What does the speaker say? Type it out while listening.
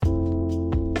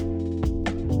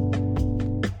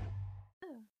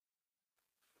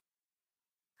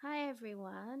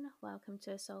everyone. Welcome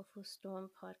to a Soulful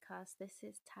Storm podcast. This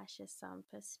is Tasha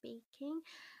Sampa speaking,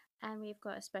 and we've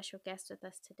got a special guest with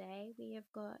us today. We have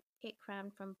got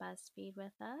Ikran from BuzzFeed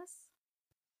with us.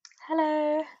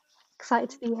 Hello, excited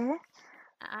to be here.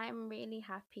 I'm really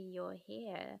happy you're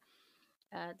here.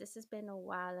 This has been a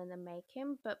while in the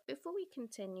making, but before we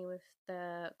continue with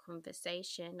the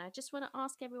conversation, I just want to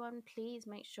ask everyone, please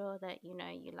make sure that you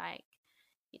like,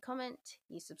 you comment,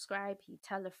 you subscribe, you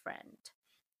tell a friend,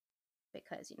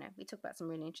 because we talk about some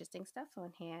really interesting stuff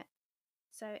on here.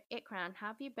 So, Ikran, how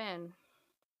have you been?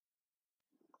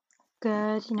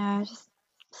 Good, just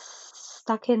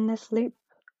stuck in this loop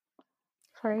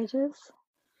for ages.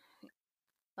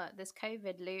 This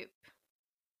COVID loop,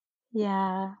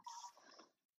 Yeah,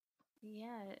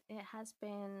 yeah, it's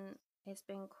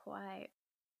been quite,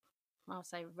 I'll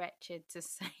say, wretched to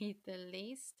say the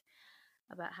least,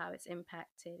 about how it's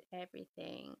impacted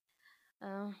everything.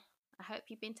 Uh, I hope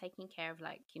you've been taking care of,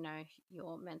 like,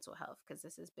 your mental health, because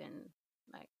this has been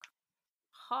like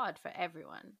hard for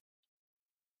everyone.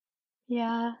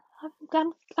 yeah,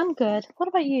 I'm good. What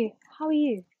about you? How are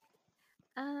you?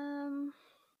 Um,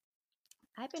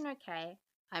 I've been okay.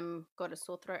 I'm got a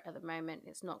sore throat at the moment.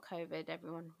 It's not COVID.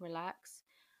 Everyone relax.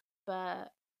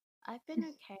 But I've been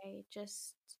okay.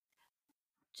 Just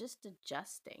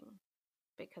adjusting,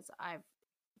 because I've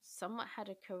somewhat had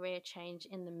a career change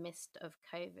in the midst of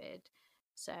COVID.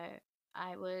 So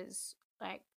I was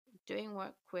like doing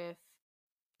work with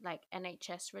like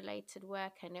NHS related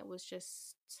work, and it was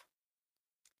just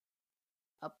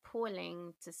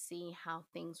appalling to see how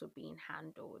things were being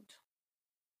handled.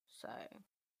 So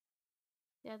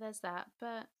yeah, there's that.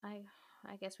 But I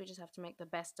guess we just have to make the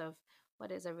best of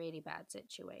what is a really bad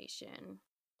situation.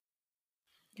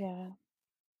 Yeah.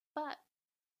 But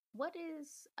what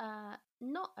is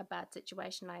not a bad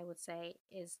situation, I would say,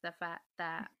 is the fact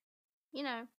that, you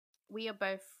know, we are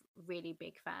both really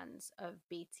big fans of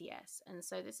BTS. And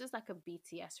so this is like a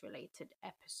BTS related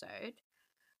episode,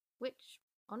 which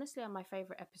honestly are my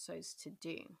favorite episodes to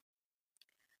do.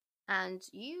 And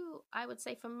you, I would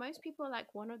say, for most people, are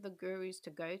like one of the gurus to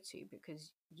go to,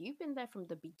 because you've been there from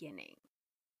the beginning.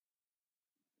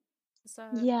 So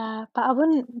Yeah, but I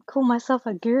wouldn't call myself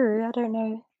a guru. I don't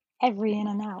know every in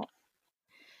and out.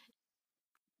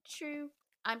 true.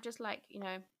 I'm just like,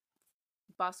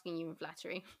 basking you in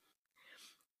flattery.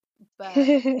 But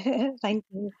Thank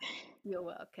you. you're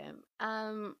welcome.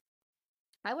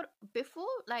 I would, before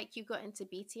like you got into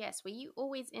BTS, were you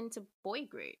always into boy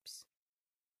groups?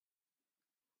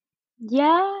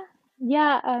 Yeah,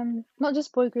 yeah, not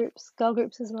just boy groups, girl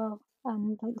groups as well,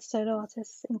 like solo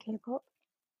artists in K-pop.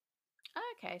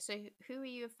 Okay, so who were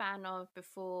you a fan of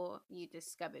before you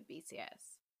discovered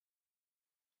BTS?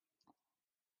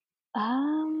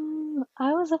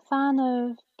 I was a fan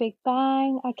of Big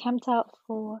Bang. I camped out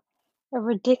for a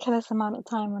ridiculous amount of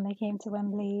time when they came to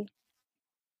Wembley.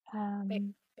 Big,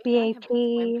 Um, Big Bang have been to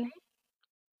BAP. Wembley?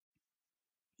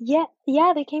 Yeah,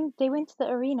 yeah, they went to the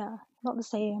arena, not the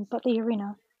stadium, but the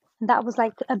arena. And that was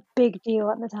like a big deal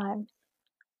at the time.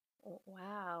 Oh,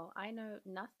 wow, I know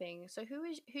nothing. So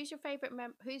who's your favorite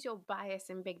who's your bias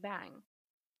in Big Bang?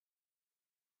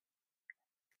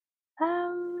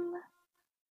 Um,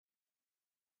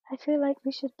 I feel like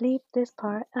we should leave this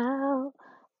part out.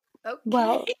 Okay.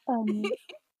 Well,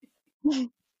 Never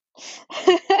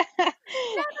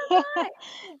mind.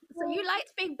 So you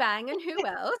liked Big Bang, and who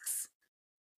else?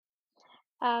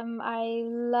 I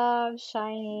love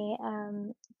Shiny.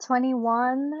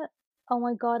 21. Oh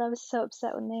my God, I was so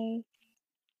upset when they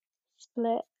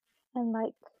split and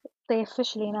like they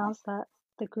officially announced that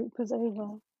the group was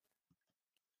over.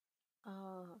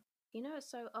 Oh, it's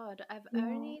so odd. I've Yeah.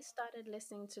 only started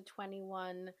listening to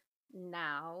 21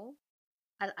 now.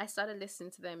 I started listening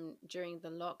to them during the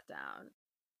lockdown,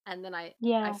 and then I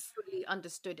Yeah. fully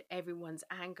understood everyone's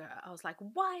anger. I was like,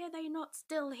 why are they not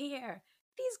still here?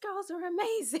 These girls are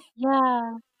amazing.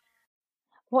 Yeah.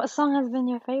 What song has been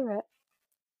your favorite?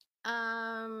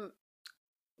 Um,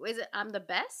 is it I'm the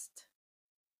Best?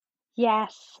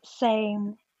 Yes,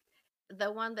 same.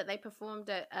 The one that they performed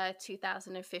at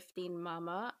 2015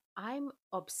 Mama. I'm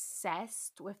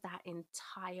obsessed with that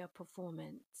entire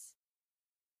performance.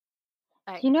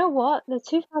 You Like, know what? The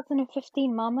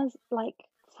 2015 Mamas, like,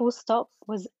 full stop,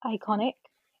 was iconic.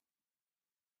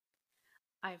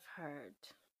 I've heard.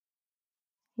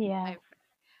 Yeah. I've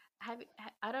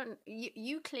I don't,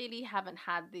 you clearly haven't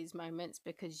had these moments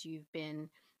because you've been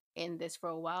in this for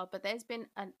a while, but there's been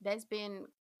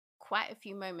quite a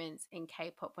few moments in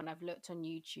K-pop when I've looked on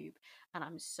YouTube, and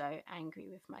I'm so angry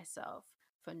with myself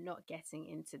for not getting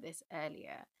into this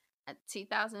earlier.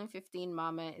 2015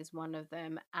 Mama is one of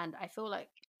them, and I feel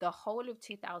like the whole of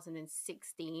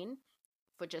 2016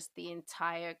 for just the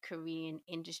entire Korean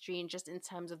industry and just in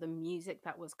terms of the music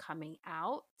that was coming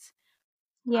out,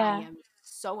 I Yeah. am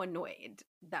so annoyed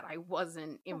that I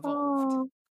wasn't involved. Oh,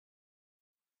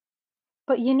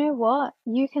 but you know what?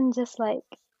 You can just like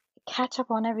catch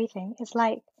up on everything. It's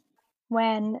like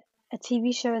when a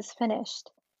TV show is finished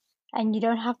and you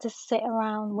don't have to sit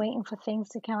around waiting for things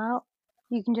to come out.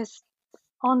 You can just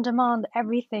on demand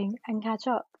everything and catch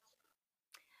up.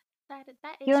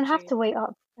 That You is don't have true. to wait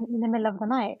up in the middle of the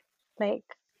night. Like,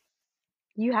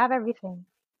 you have everything.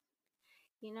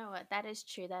 You know what? That is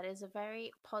true. That is a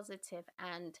very positive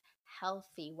and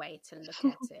healthy way to look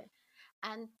at it.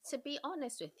 And to be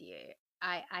honest with you,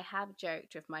 I have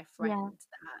joked with my Yeah. friend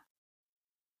that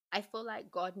I feel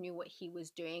like God knew what he was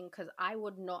doing because I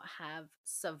would not have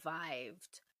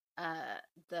survived uh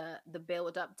the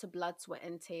build up to blood, sweat,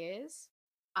 and tears.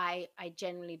 I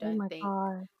genuinely Oh don't my think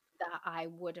God. that I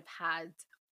would have had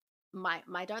my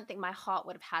I don't think my heart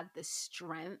would have had the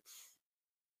strength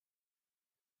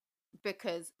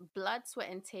because blood, sweat,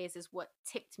 and tears is what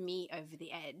tipped me over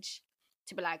the edge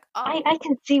to be like, I oh,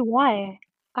 can see why.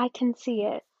 I can see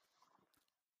it.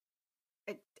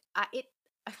 it, it.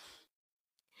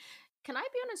 Can I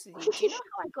be honest with you? Do you know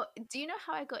how I got? Do you know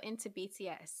how I got into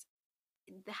BTS?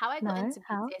 How I got No, into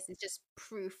how? BTS is just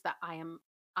proof that I'm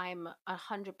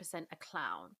 100% a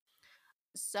clown.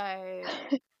 So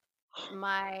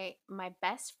my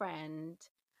best friend,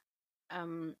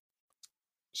 um,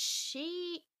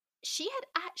 she she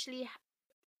had actually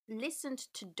listened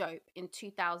to Dope in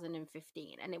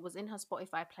 2015 and it was in her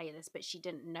Spotify playlist, but she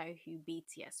didn't know who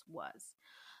BTS was.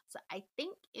 So I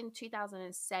think in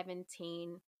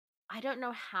 2017, I don't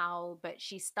know how, but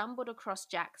she stumbled across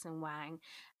Jackson Wang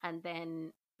and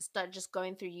then started just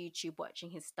going through YouTube watching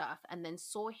his stuff and then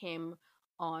saw him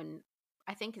on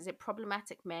I think is it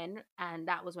Problematic Men and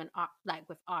that was when like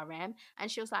with RM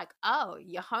and she was like, "Oh,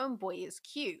 your homeboy is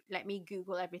cute. Let me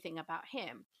Google everything about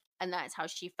him." And that's how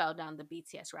she fell down the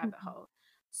BTS rabbit Mhm. hole.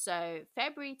 So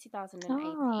February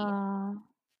 2018, Ah,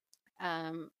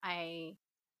 I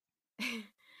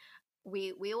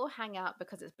we all hang out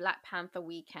because it's Black Panther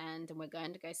weekend and we're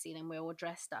going to go see them. We're all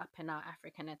dressed up in our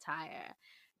African attire.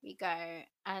 We go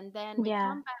and then we yeah.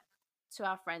 come back to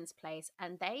our friend's place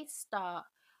and they start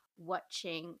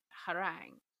watching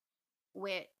Harang,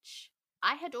 which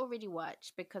I had already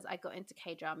watched because I got into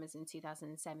K dramas in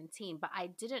 2017, but I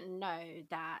didn't know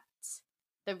that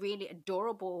the really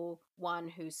adorable one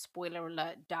who, spoiler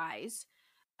alert, dies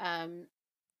um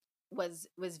was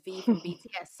V from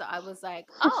BTS. So I was like,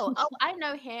 oh, I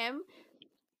know him.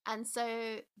 And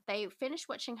so they finished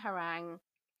watching Harang,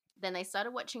 then they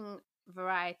started watching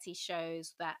variety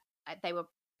shows that they were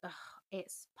ugh,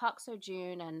 it's Park Seo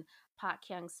Joon and Park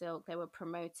Hyung Silk. They were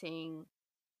promoting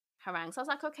Harang. So I was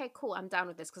like, okay, cool, I'm down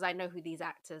with this because I know who these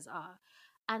actors are.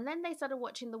 And then they started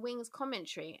watching the Wings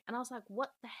commentary, and I was like,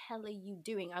 what the hell are you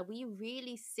doing? Are we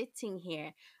really sitting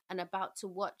here and about to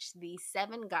watch these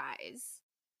seven guys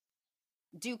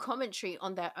do commentary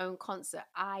on their own concert?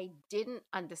 I didn't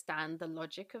understand the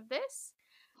logic of this.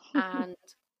 And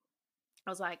I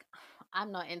was like,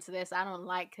 I'm not into this. I don't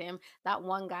like him. That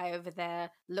one guy over there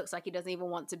looks like he doesn't even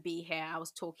want to be here. I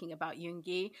was talking about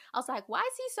Yoongi. I was like, why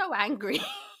is he so angry?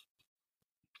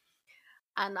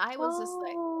 And I was just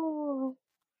like, Oh,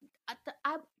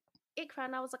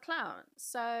 Ikran, I was a clown.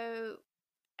 So,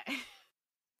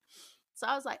 so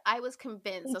I was like, I was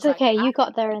convinced. I it's was like, okay. You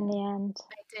got there in the end.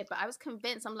 I did, but I was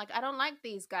convinced. I'm like, I don't like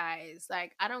these guys.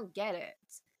 Like, I don't get it.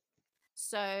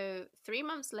 So 3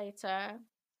 months later,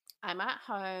 I'm at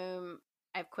home.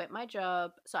 I've quit my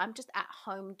job. So I'm just at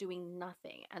home doing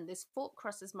nothing. And this thought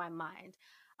crosses my mind.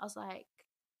 I was like,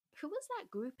 who was that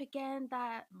group again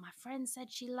that my friend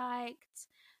said she liked?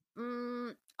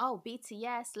 Oh,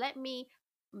 BTS.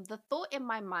 The thought in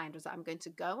my mind was that I'm going to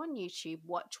go on YouTube,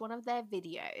 watch one of their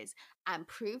videos, and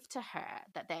prove to her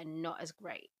that they're not as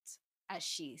great as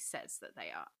she says that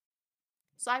they are.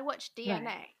 So I watched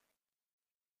Right. DNA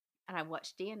and I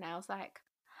watched DNA. I was like,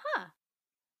 huh,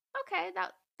 okay,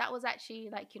 that was actually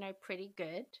like, pretty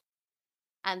good.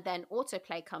 And then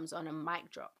autoplay comes on and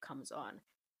mic drop comes on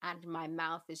and my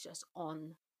mouth is just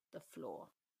on the floor.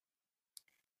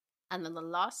 And then the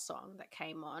last song that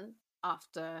came on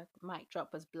after mic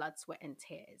drop was Blood, Sweat and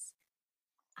Tears.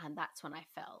 And that's when I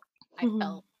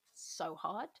felt so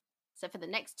hard. So for the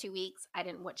next 2 weeks I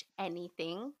didn't watch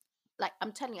anything. Like,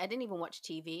 I'm telling you, I didn't even watch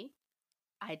TV.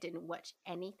 I didn't watch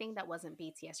anything that wasn't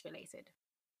BTS related.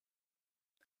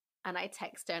 And I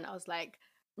texted her and I was like,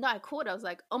 no, I called. I was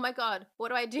like, oh my God, what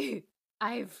do I do?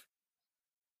 I've,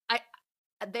 I,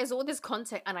 there's all this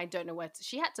content and I don't know where to.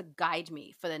 She had to guide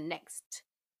me for the next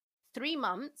 3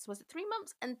 months. Was it 3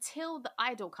 months until the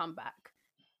Idol comeback?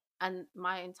 And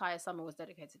my entire summer was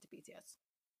dedicated to BTS.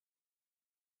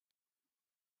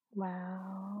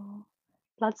 Wow.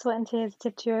 Blood, sweat, and tears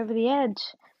tipped you over the edge.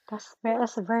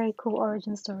 That's a very cool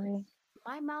origin story.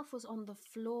 My mouth was on the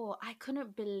floor. I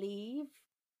couldn't believe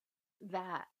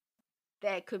that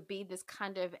there could be this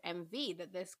kind of MV,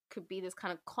 that this could be this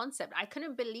kind of concept. I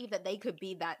couldn't believe that they could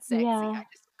be that sexy. I Yeah.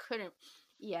 just couldn't.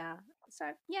 Yeah. So,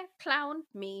 yeah, clown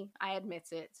me. I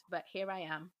admit it. But here I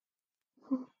am.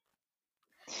 So,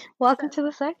 Welcome to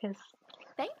the circus.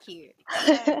 thank you.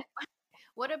 So,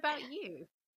 what about you?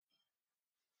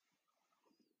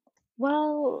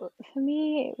 Well, for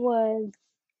me, it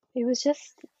was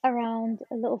just around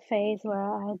a little phase where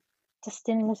I just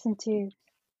didn't listen to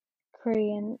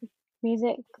Korean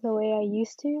music the way I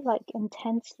used to, like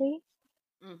intensely.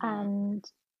 Mm-hmm.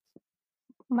 And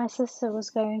my sister was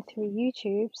going through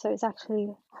YouTube, so it's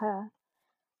actually her,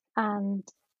 and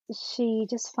she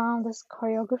just found this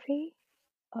choreography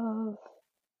of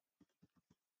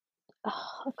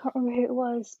I can't remember who it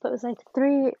was, but it was like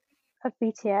three of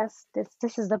BTS.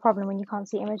 This is the problem when you can't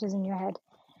see images in your head.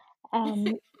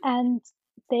 And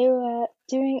they were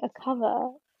doing a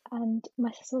cover, and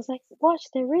my sister was like, "Watch,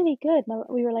 they're really good." And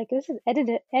we were like, "This is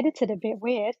edited a bit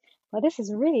weird, but this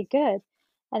is really good."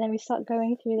 And then we start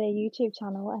going through their YouTube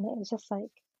channel, and it was just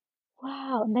like,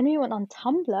 wow. And then we went on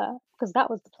Tumblr because that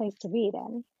was the place to be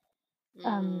then,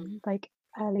 Mm, like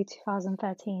early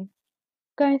 2013.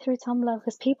 Going through Tumblr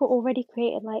because people already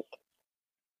created like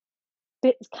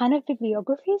kind of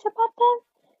bibliographies about them,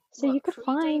 so you what, could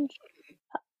pre-debut? find.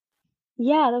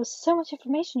 Yeah, there was so much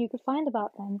information you could find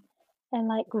about them and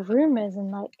like rumors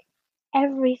and like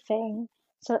everything.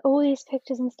 So all these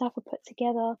pictures and stuff were put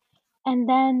together. And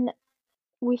then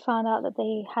we found out that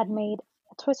they had made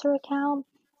a Twitter account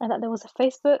and that there was a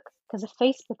Facebook, because a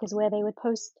Facebook is where they would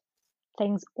post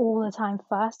things all the time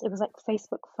first. It was like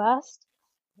Facebook first,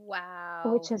 which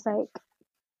Wow. is like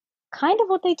kind of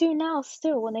what they do now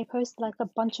still when they post like a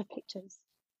bunch of pictures.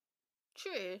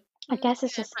 True. I guess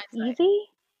it's Yeah, in just hindsight.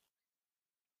 easy.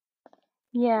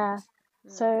 Yeah.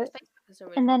 Because So Facebook is and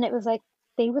original. then it was like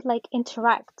they would like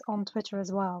interact on Twitter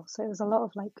as well. So it was a lot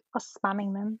of like us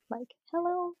spamming them, like,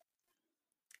 hello,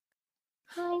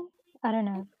 hi, I don't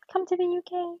know, come to the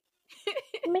UK,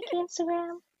 make your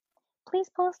Instagram, please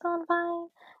post on Vine.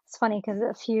 It's funny because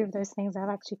a few of those things I've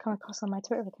actually come across on my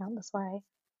Twitter account. That's why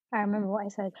I remember what I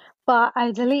said. But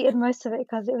I deleted most of it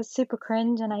because it was super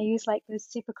cringe and I used like those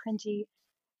super cringy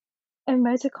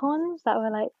emoticons that were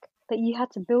like that you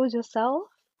had to build yourself.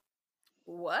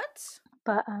 What?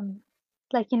 But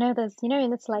like there's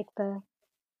and it's like the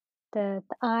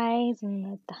eyes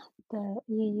and the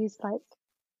you use like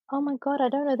oh my god, I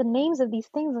don't know the names of these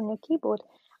things on your keyboard.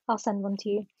 I'll send one to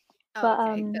you. Oh, But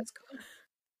okay, that's cool.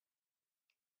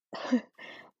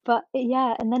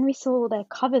 yeah, and then we saw their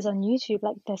covers on YouTube,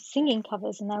 like their singing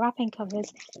covers and their rapping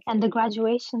covers, and the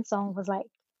graduation song was like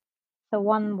the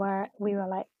one where we were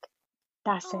like,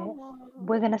 that's it, Oh,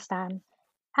 we're gonna stand,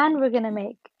 and we're gonna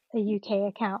make a UK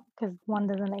account because one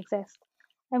doesn't exist,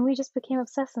 and we just became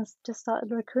obsessed and just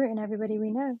started recruiting everybody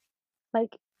we know.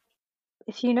 Like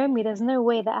if you know me, there's no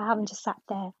way that I haven't just sat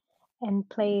there and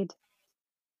played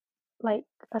like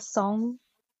a song.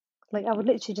 Like I would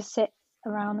literally just sit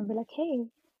around and be like, "Hey,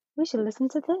 we should listen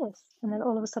to this," and then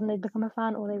all of a sudden they'd become a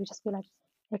fan, or they would just be like,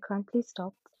 "Ikran, please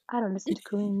stop. I don't listen to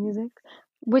Korean music."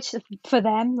 Which for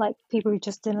them, like people who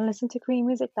just didn't listen to Korean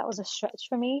music, that was a stretch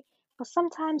for me. But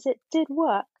sometimes it did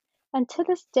work, and to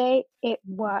this day, it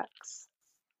works.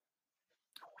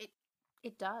 it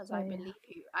it does. So I yeah. believe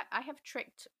you.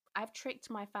 I've tricked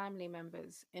my family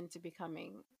members into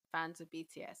becoming fans of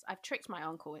BTS. I've tricked my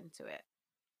uncle into it.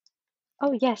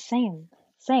 Oh yeah, same,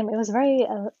 same. It was very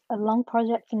a long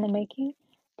project in the making,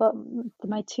 but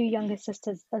my two younger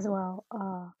sisters as well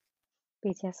are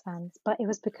BTS fans. But it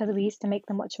was because we used to make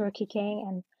them watch Rocky King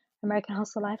and American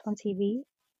Hustle Life on TV,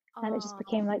 and it just Oh,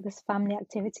 became like this family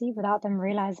activity without them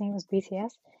realizing it was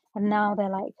BTS. And now they're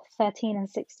like 13 and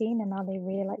 16, and now they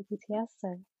really like BTS,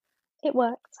 so it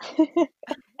worked.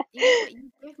 you know what? You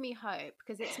give me hope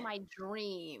because it's my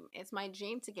dream. It's my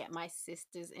dream to get my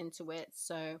sisters into it.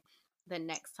 So the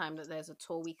next time that there's a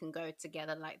tour, we can go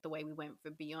together like the way we went for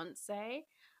Beyonce.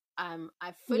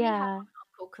 I fully have Yeah, my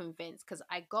uncle convinced because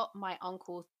I got my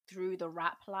uncle through the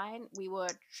rap line. We were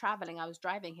traveling. I was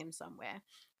driving him somewhere,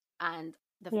 and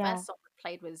the yeah, first song we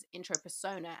played was Intro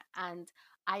Persona. And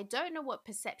I don't know what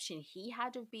perception he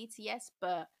had of BTS,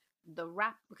 but the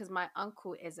rap, because my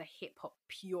uncle is a hip hop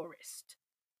purist.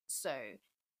 So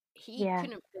he yeah,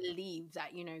 couldn't believe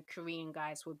that, Korean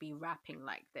guys would be rapping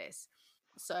like this.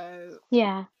 So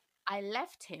yeah. I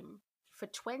left him for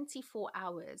 24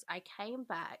 hours. I came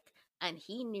back and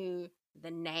he knew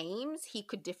the names. He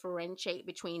could differentiate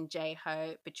between J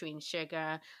Hope, between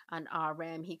Sugar and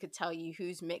RM. He could tell you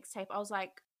whose mixtape. I was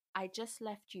like, I just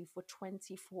left you for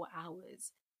 24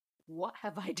 hours. What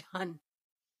have I done?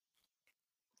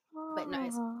 But no,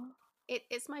 Oh,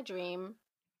 it's my dream.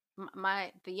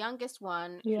 My the youngest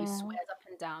one who yeah. swears up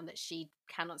and down that she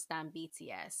cannot stand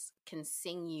BTS can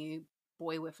sing you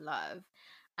 "Boy with Love,"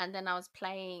 and then I was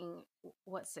playing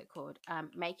what's it called,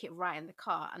 "Make It Right" in the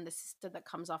car, and the sister that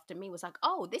comes after me was like,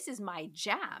 "Oh, this is my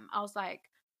jam." I was like,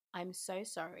 "I'm so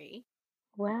sorry.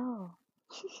 Well,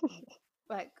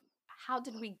 Like, how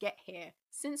did we get here?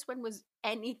 Since when was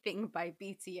anything by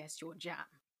BTS your jam?"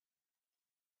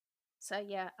 So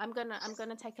yeah, I'm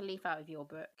gonna take a leaf out of your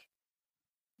book.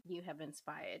 You have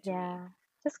inspired me. yeah.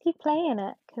 Just keep playing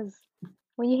it because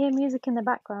when you hear music in the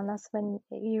background, that's when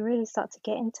you really start to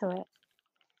get into it.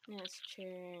 That's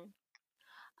true.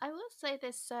 I will say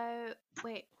this. So,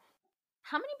 wait,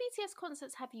 how many BTS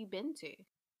concerts have you been to?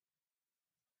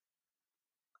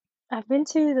 I've been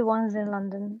to the ones in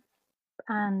London,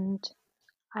 and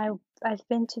I I've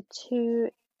been to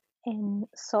two in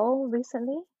Seoul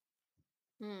recently.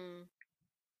 Hmm.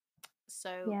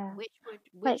 So, Yeah, like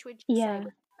which would you say yeah.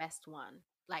 was the best one?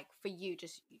 Like for you,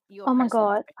 just your Oh my personal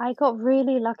God, experience. I got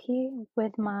really lucky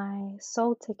with my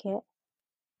Seoul ticket,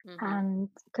 Mm-hmm. and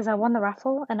because I won the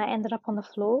raffle and I ended up on the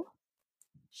floor.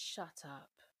 Shut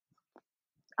up.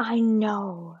 I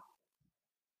know,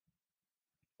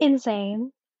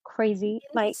 insane, crazy. In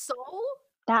Like Seoul?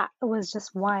 that was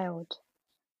just wild.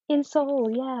 In Seoul,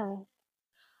 yeah.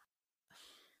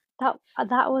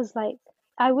 That was like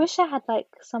I wish I had like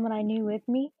someone I knew with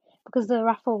me because the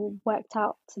raffle worked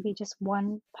out to be just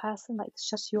one person, like it's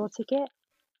just your ticket.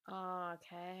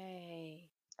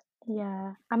 Okay.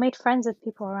 Yeah, I made friends with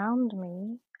people around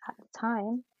me at the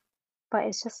time, but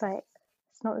it's just like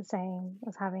it's not the same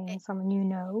as having someone you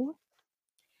know.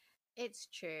 It's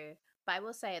true. But I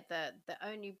will say the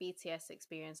only BTS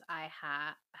experience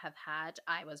have had,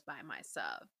 I was by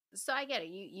myself. So I get it.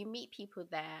 You meet people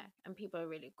there and people are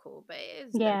really cool, but it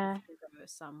is dope if Yeah, you go with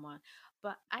someone.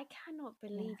 But I cannot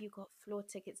yeah, believe you got floor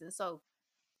tickets in Seoul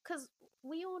because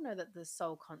we all know that the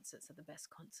Seoul concerts are the best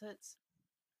concerts.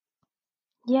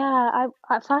 yeah. I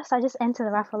at first I just entered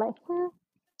the raffle like,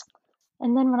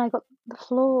 and then when I got the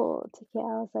floor ticket,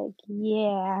 I was like,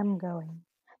 yeah, I'm going.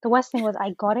 The worst thing was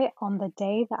I got it on the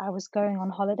day that I was going on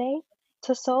holiday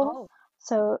to Seoul. Oh,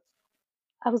 So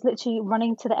I was literally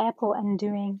running to the airport and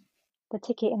doing the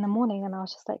ticket in the morning, and I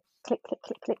was just like, click, click,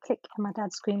 click, click, click. And my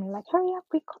dad's screaming, like, hurry up,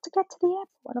 we've got to get to the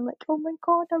airport. And I'm like, oh my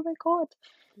God, oh my God.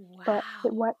 But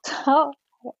it wow. worked out.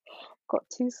 I got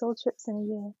two Seoul trips in a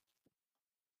year.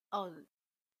 Oh,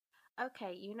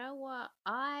 okay. You know what?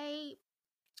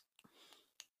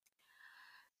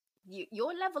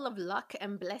 Your level of luck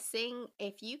and blessing,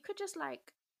 if you could just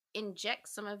like inject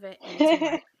some of it into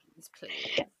my veins,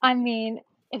 please. I mean,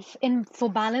 if in for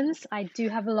balance, I do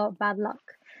have a lot of bad luck.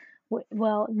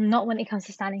 Well, not when it comes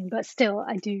to standing, but still,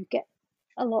 I do get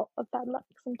a lot of bad luck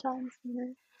sometimes. You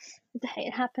know,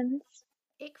 it happens.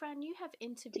 Ikran, you have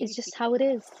It's interviewed just how it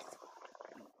is. BTS.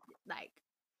 Like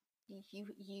you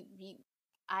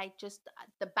I just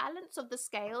the balance of the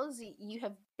scales, you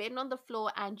have been on the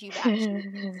floor and you've actually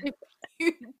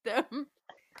interviewed them.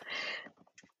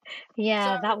 So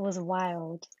Yeah, that was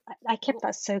wild. I kept wh-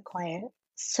 that so quiet,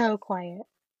 so quiet.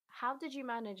 how did you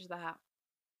manage that?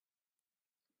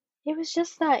 It was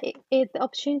just that the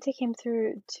opportunity came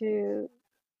through to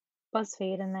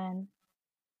BuzzFeed, and then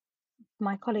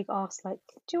my colleague asked, like,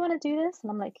 "Do you want to do this?"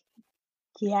 And I'm like,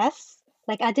 "Yes."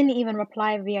 Like, I didn't even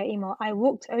reply via email. I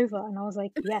walked over and I was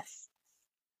like, "Yes."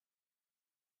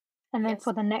 And then Yes.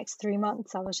 for the next 3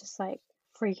 months, I was just like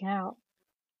freaking out.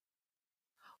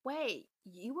 Wait,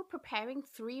 you were preparing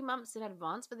 3 months in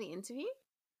advance for the interview?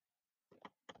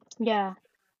 Yeah,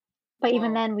 but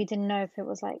even Whoa. then, we didn't know if it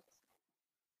was like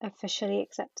officially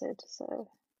accepted. So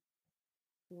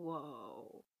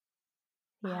Whoa.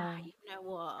 yeah, You know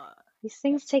what? these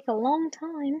things take a long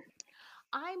time.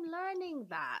 I'm learning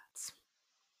that.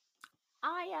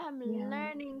 I am Yeah.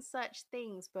 learning such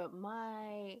things, but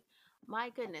my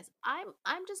goodness,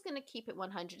 I'm just gonna keep it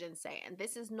 100 and say, and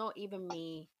this is not even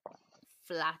me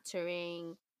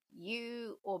flattering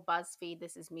you or BuzzFeed.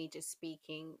 This is me just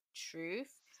speaking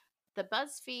truth. The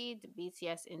BuzzFeed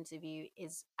BTS interview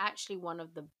is actually one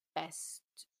of the best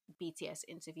BTS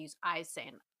interviews I've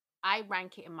seen. I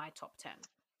rank it in my top 10.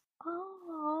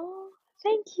 Oh,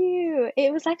 thank you.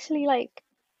 It was actually like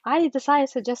I decided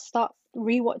to just start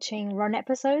rewatching run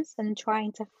episodes and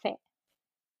trying to fit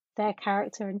their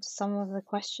character into some of the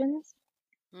questions.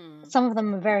 Mm. Some of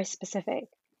them were very specific.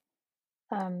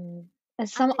 And And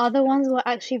some it's other ones were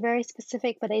actually very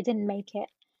specific, but they didn't make it.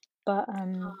 But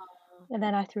oh, and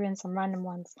then I threw in some random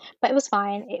ones. But it was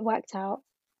fine. It worked out.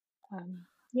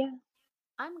 Yeah,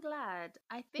 I'm glad.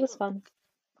 it was fun.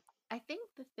 I think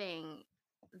the thing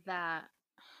that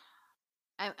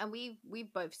and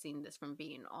we've both seen this from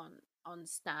being on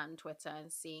Stan Twitter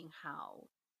and seeing how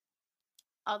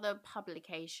other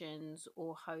publications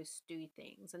or hosts do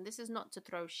things. And this is not to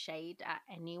throw shade at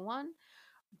anyone,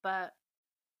 but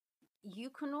you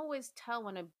can always tell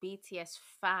when a BTS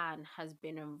fan has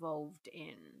been involved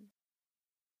in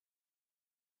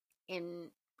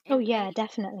Oh in yeah, any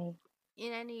definitely.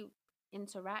 in any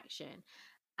interaction.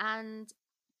 And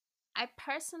I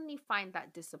personally find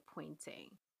that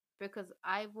disappointing because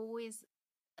I've always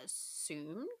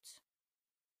assumed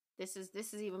this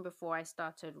is even before I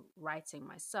started writing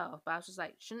myself, but I was just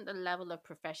like, shouldn't the level of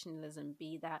professionalism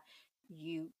be that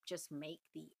you just make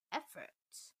the effort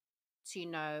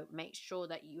to, make sure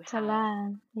that you To have,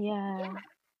 learn. Yeah, yeah,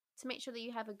 to make sure that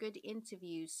you have a good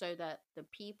interview so that the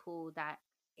people that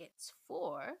it's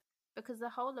for, because the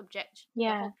whole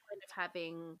yeah, point of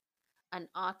having an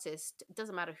artist, it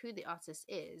doesn't matter who the artist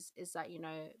is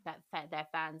that, their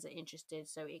fans are interested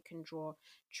so it can draw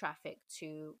traffic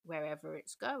to wherever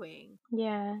it's going.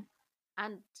 yeah.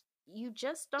 And you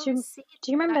just Do don't you, see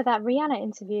do you remember that. that Rihanna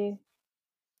interview?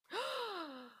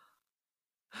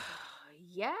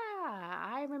 Yeah,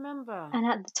 I remember. And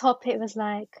at the top it was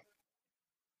like,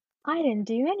 I didn't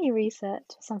do any research,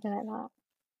 or something like that.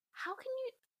 How can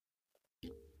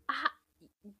you ha-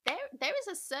 there is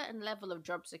a certain level of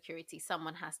job security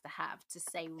someone has to have to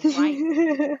say right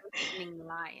in the opening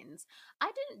lines.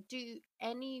 I didn't do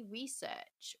any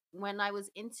research when I was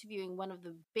interviewing one of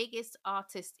the biggest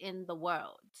artists in the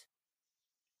world.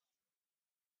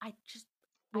 I just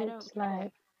I don't It's get it.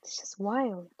 like, it's just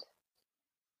wild.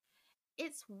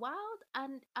 It's wild,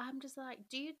 and I'm just like,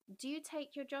 do you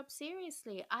take your job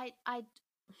seriously?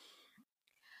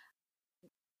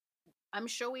 I'm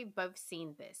sure we've both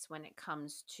seen this when it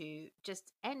comes to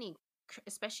just any,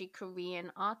 especially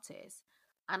Korean artists,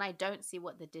 and I don't see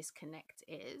what the disconnect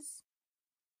is.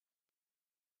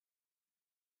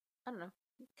 I don't know.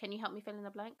 Can you help me fill in the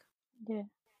blank? Yeah.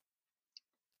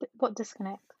 What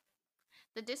disconnect?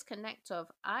 The disconnect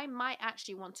of I might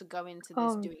actually want to go into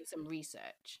this Oh, doing some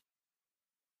research.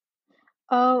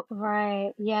 oh,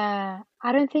 right. Yeah.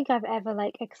 I don't think I've ever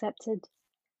like accepted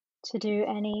to do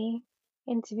any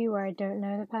interview where I don't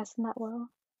know the person that well.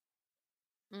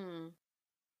 Mm.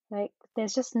 Like,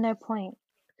 there's just no point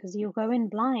because you'll go in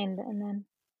blind, and then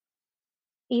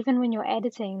even when you're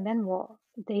editing, then what?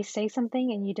 They say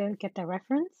something and you don't get the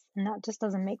reference, and that just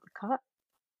doesn't make the cut.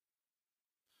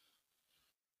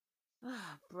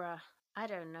 Oh, bruh, I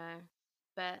don't know.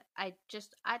 But I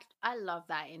love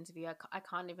that interview. I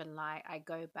can't even lie. I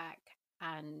go back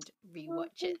and Oh,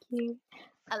 rewatch it thank you.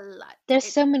 a lot. There's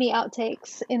It so many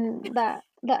outtakes in that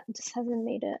just hasn't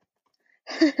made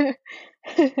it.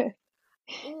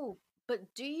 Oh,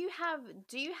 but do you have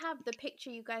the picture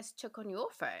you guys took on your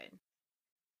phone?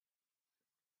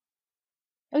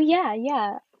 Oh yeah,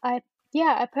 yeah.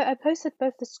 I posted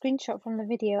both the screenshot from the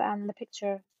video and the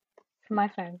picture from my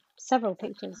phone. Several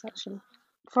pictures actually.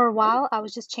 For a Oh, while, I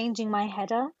was just changing my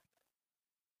header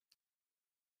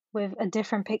with a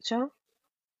different picture,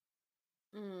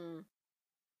 mm,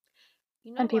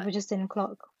 you know and what? people just didn't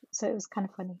clock. So it was kind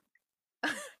of funny.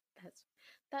 That's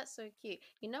that's so cute.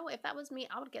 You know what? If that was me,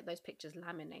 I would get those pictures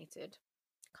laminated.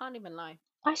 Can't even lie.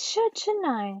 I should, shouldn't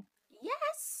I?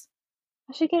 Yes,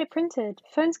 I should get it printed.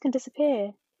 Phones can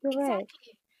disappear. You're right.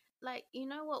 exactly. Like, you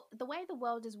know what? The way the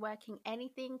world is working,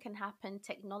 anything can happen.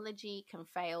 Technology can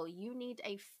fail. You need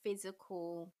a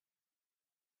physical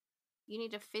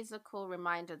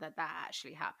reminder that that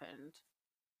actually happened.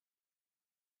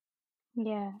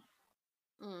 Yeah,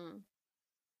 Mm.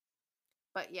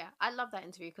 But yeah, I love that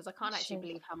interview because I I can't actually should.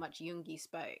 believe how much Yoongi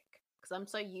spoke. Because I'm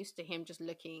so used to him just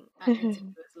looking at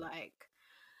interviewers like,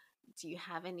 "Do you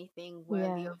have anything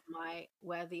worthy Yeah. of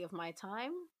my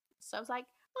time?" So I was like,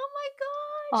 "Oh my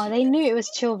gosh, Oh, they knew he's it was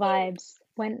chill speaking!" vibes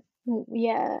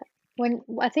yeah, when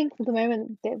I think the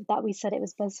moment that we said it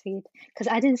was BuzzFeed, because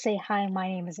I didn't say, hi, my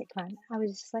name is Ikran. I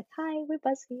was just like, hi, we're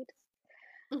BuzzFeed.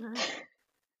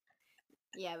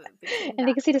 Yeah, but between And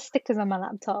they that, could see the stickers on my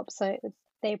laptop, so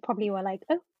they probably were like,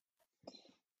 oh,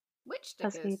 which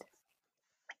BuzzFeed. stickers?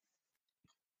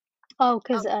 Oh,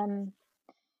 Oh, because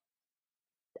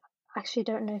actually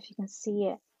don't know if you can see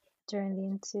it during the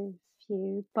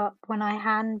interview, but when I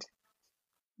hand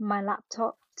my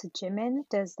laptop to Jimin,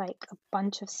 there's like a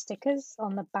bunch of stickers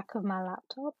on the back of my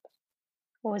laptop.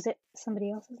 Or is it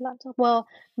somebody else's laptop? Well,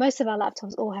 most of our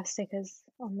laptops all have stickers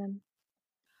on them,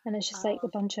 and it's just like a Oh,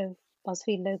 bunch of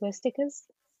BuzzFeed logo stickers.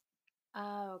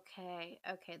 okay,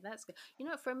 okay, that's good. You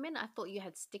know, for a minute I thought you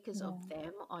had stickers of Yeah.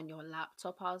 them on your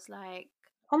laptop. I was like,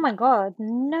 Oh my God,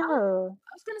 how? no.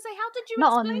 I was gonna say, how did you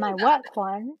Not on explain my that? work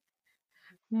one.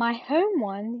 My home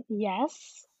one,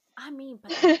 yes. I mean,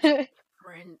 but that's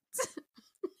different.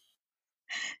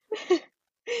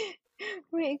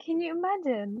 Wait, can you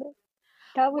imagine?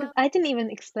 That would Well, I didn't even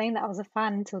explain that I was a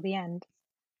fan until the end.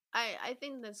 I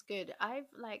think that's good. I've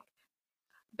like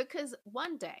because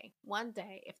one day,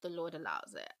 if the Lord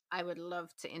allows it, I would love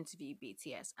to interview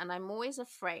BTS. And I'm always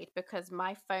afraid because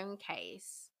my phone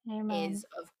case Amen. is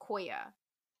of Koya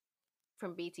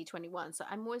from BT21. So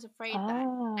I'm always afraid that,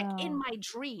 like, in Ah, my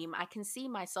dream, I can see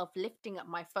myself lifting up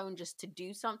my phone just to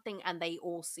do something and they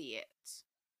all see it.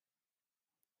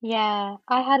 yeah.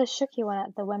 I had a Shooky one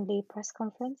at the Wembley press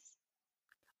conference.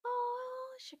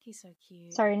 Oh, Shuki's so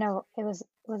cute. Sorry, no, was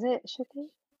it Shooky?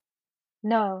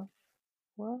 No.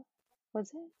 What?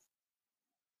 Was it?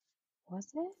 Was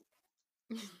it?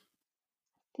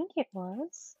 I think it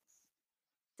was.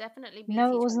 Definitely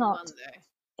No, it was BT21 not. though.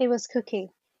 It was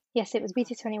Cookie. Yes, it was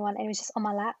BT21 and it was just on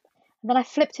my lap. And then I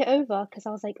flipped it over because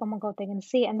I was like, oh my God, they're gonna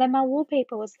see it. And then my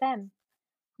wallpaper was them. And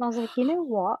I was like, you know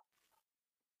what?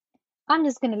 I'm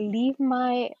just gonna leave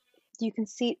my, you can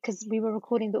see, because we were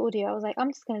recording the audio. I was like,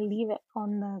 I'm just gonna leave it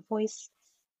on the voice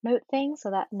note thing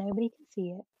so that nobody can see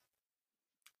it.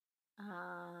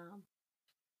 Um,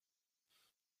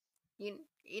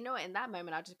 you know, in that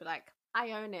moment, I'll just be like,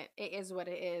 I own it. It is what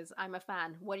it is. I'm a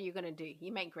fan. What are you gonna do?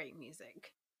 You make great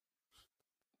music.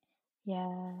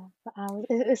 Yeah, but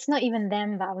it's not even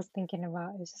them that I was thinking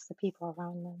about. It was just the people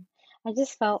around them. I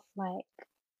just felt like,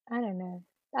 I don't know,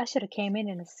 I should have came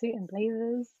in a suit and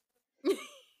blazers,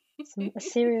 a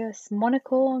serious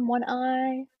monocle on one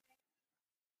eye.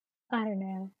 I don't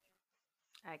know.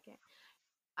 Okay.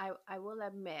 I will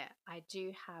admit I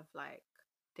do have like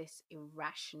this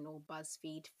irrational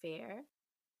BuzzFeed fear,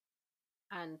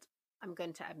 and I'm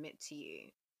going to admit to you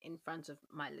in front of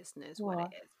my listeners what it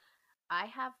What? is. I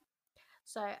have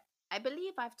so I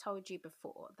believe I've told you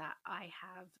before that I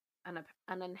have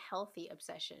an unhealthy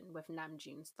obsession with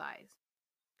Namjoon's thighs,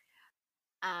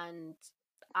 and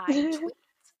I tweet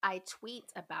I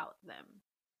tweet about them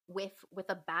with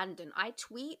abandon. I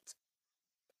tweet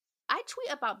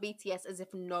about BTS as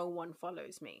if no one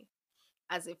follows me,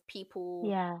 as if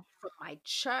people Yeah, from my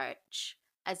church,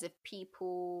 as if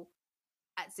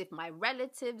my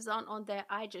relatives aren't on there.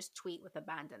 I just tweet with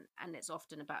abandon, and it's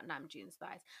often about Namjoon's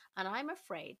thighs. And I'm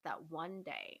afraid that one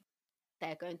day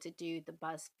they're going to do the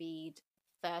BuzzFeed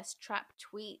thirst trap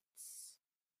tweets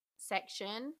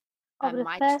section, oh, and the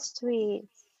my first tweet.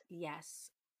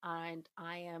 yes, and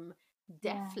I am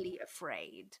Yeah, deathly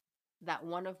afraid that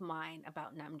one of mine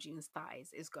about Namjoon's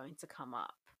thighs is going to come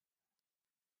up.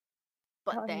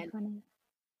 that But would be then funny.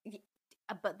 y-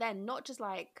 but then not just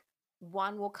like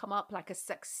one will come up, like a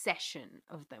succession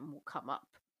of them will come up,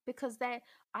 because they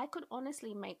I could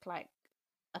honestly make like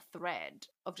a thread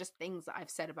of just things that I've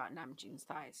said about Namjoon's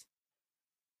thighs.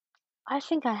 I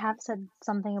think I have said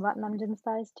something about Namjoon's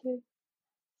thighs too,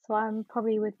 so I'm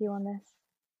probably with you on this.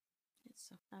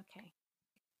 It's okay,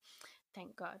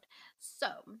 thank God. So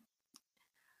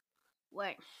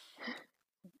wait,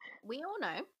 we all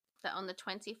know that on the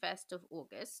 21st of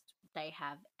August they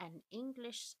have an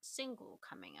English single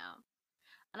coming out,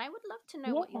 and I would love to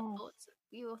know what Yes.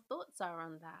 your thoughts are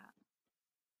on that.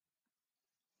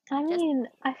 I Just mean,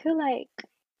 I feel like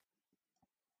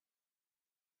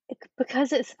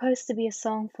because it's supposed to be a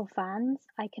song for fans,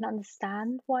 I can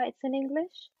understand why it's in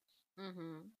English.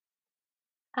 mm-hmm.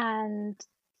 And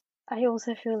I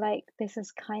also feel like this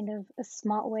is kind of a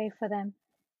smart way for them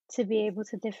to be able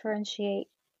to differentiate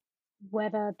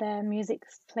whether their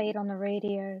music's played on the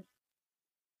radio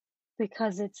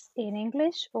because it's in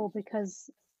English or because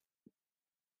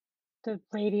the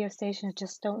radio stations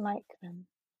just don't like them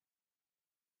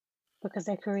because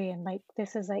they're Korean. Like,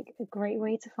 this is like a great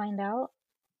way to find out.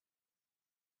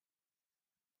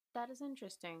 That is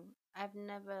interesting. I've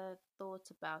never thought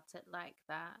about it like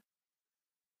that,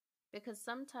 because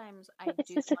sometimes I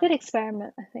It's do it's a good wonder.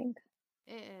 experiment, I think.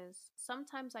 It is.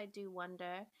 Sometimes I do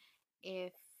wonder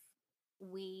if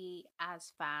we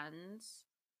as fans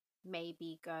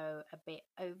maybe go a bit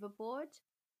overboard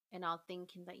in our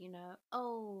thinking that,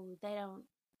 oh, they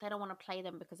don't want to play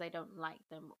them because they don't like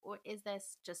them, or is there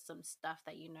just some stuff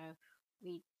that,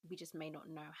 we just may not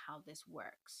know how this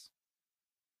works.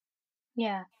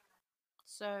 Yeah.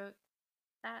 So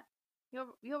that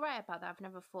you're right about that. I've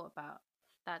never thought about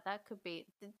that. That could be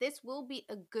this will be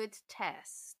a good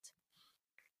test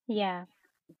Yeah.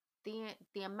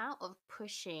 The amount of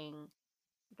pushing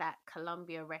that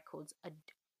Columbia Records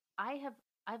I have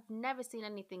I've never seen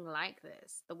anything like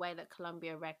this. The way that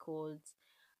Columbia Records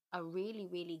are really,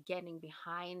 really getting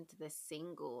behind the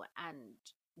single and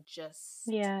just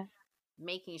Yeah.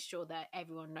 making sure that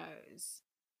everyone knows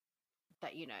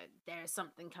that there is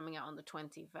something coming out on the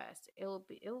 21st. It will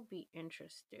be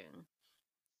interesting.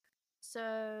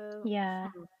 So,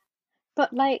 Yeah. hmm,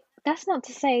 But like that's not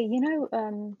to say,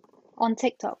 on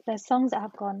TikTok there's songs that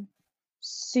have gone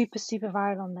super, super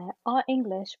viral on there are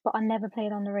English, but are never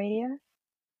played on the radio.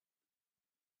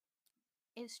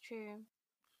 it's true.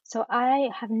 So I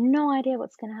have no idea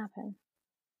what's gonna happen.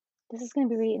 This is gonna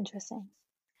be really interesting.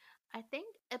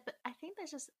 But I think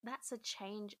that's a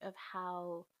change of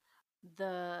how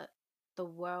the the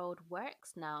world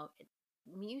works now.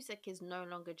 Music is no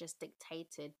longer just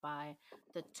dictated by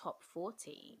the top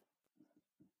 40.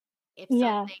 if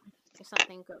Yeah, something if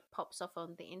something pops off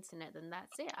on the internet, then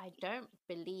that's it. I don't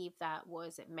believe that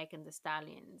was it Megan the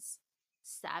Stallion's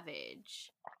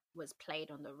Savage was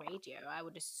played on the radio. I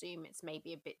would assume it's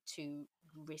maybe a bit too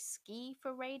risky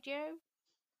for radio,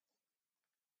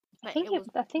 but it was.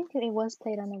 I think it was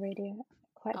played on the radio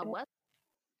quite a Oh, bit. what?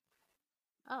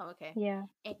 Oh, okay. Yeah.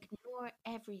 Ignore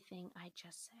everything I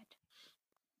just said.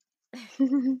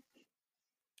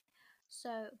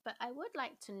 So, but I would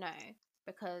like to know,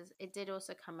 because it did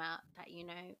also come out that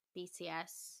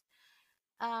BTS,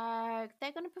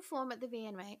 they're going to perform at the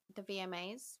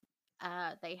VMAs.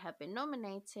 They have been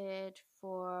nominated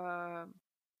for,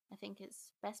 I think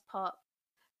it's best pop,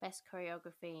 best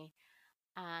choreography,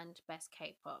 and best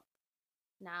K-pop.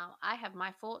 Now, I have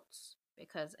my thoughts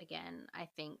because, again, I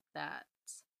think that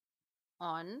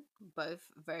on both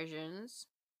versions,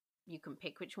 you can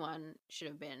pick which one should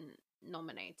have been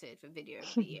nominated for Video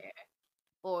of the Year,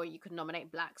 or you could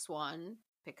nominate Black Swan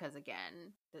because,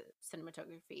 again, the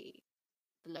cinematography,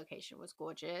 the location was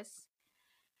gorgeous.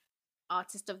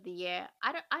 Artist of the Year,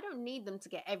 I don't need them to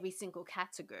get every single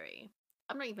category.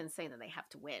 I'm not even saying that they have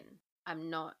to win. I'm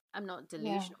not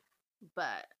Yeah. delusional,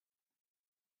 but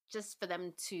just for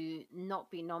them to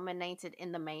not be nominated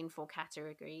in the main four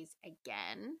categories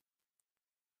again,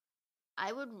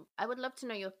 I would love to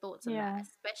know your thoughts on that, Yeah.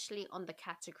 especially on the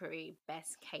category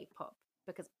best K-pop,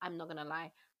 because I'm not gonna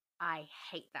lie, I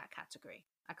hate that category.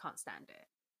 I can't stand it.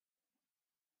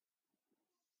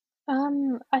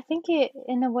 I think it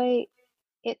in a way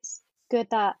it's good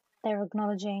that they're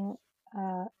acknowledging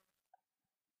uh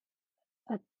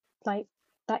a, like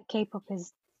that K-pop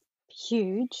is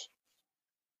huge,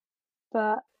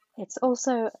 but it's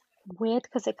also weird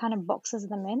because it kind of boxes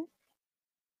them in.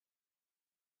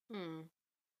 Hmm.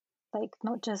 Like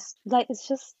not just like it's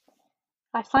just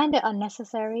I find it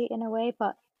unnecessary in a way,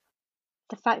 but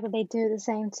the fact that they do the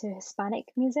same to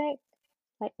Hispanic music,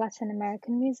 like Latin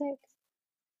American music,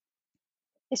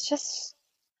 it's just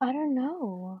I don't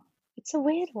know. It's a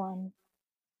weird one.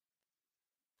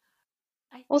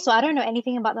 I Also, think. I don't know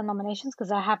anything about the nominations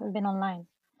because I haven't been online.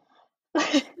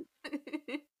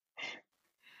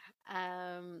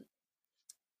 um.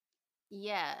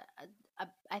 Yeah,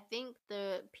 I think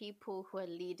the people who are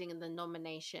leading the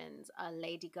nominations are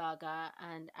Lady Gaga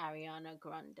and Ariana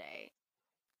Grande.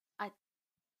 I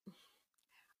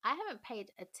I haven't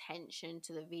paid attention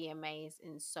to the VMAs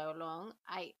in so long.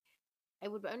 I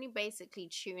would only basically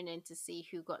tune in to see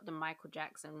who got the Michael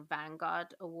Jackson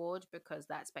Vanguard Award, because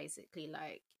that's basically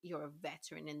like you're a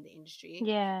veteran in the industry,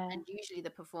 Yeah, and usually the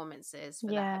performances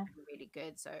for that have yeah, been really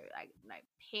good. So like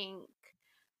Pink,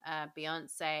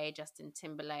 Beyonce, Justin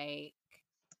Timberlake.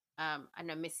 I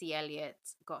know Missy Elliott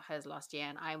got hers last year,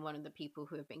 and I'm one of the people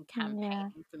who have been yeah,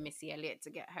 campaigning for Missy Elliott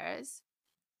to get hers.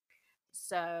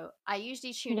 So I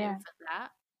usually tune in yeah, for that.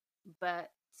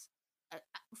 But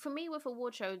for me, with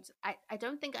award shows, I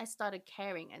don't think I started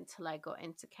caring until I got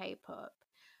into K-pop.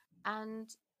 And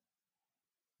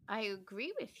I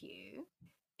agree with you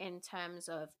in terms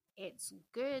of it's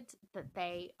good that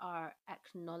they are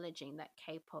acknowledging that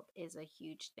K-pop is a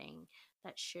huge thing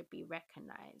that should be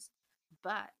recognized.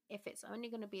 But if it's only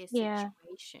going to be a yeah,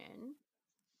 situation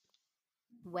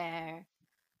where,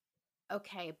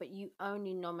 okay, but you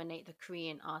only nominate the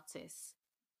Korean artists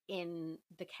in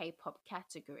the K-pop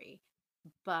category,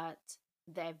 but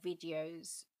their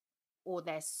videos or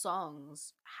their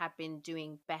songs have been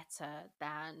doing better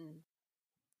than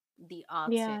the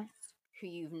yeah, artist who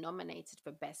you've nominated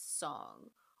for best song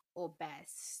or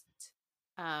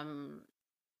um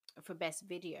best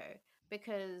video.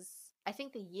 Because I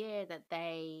think the year that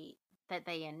they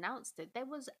announced it, there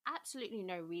was absolutely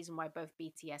no reason why both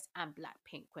BTS and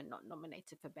Blackpink were not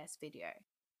nominated for best video.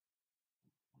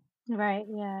 right,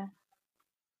 yeah,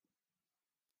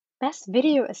 best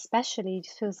video especially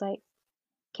feels like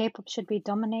K-pop should be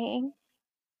dominating.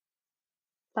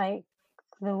 Like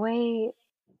the way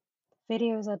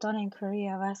videos are done in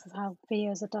Korea versus how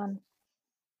videos are done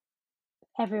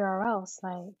everywhere else,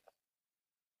 like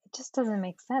it just doesn't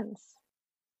make sense.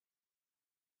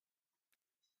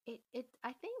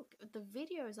 I think the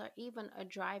videos are even a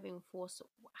driving force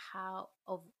how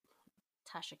of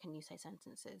Tasha, can you say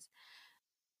sentences?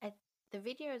 I, the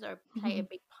videos are play a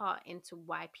big part into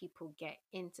why people get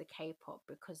into K-pop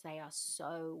because they are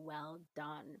so well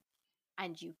done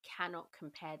and you cannot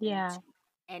compare them Yeah, to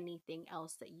anything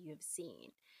else that you have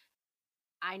seen.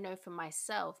 I know for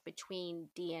myself, between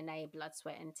DNA, Blood,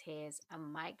 Sweat, and Tears,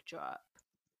 and Mic Drop,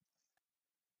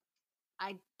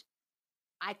 I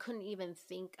I couldn't even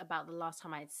think about the last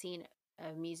time I'd seen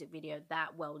a music video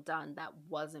that well done that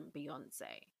wasn't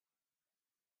Beyonce.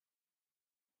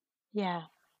 yeah.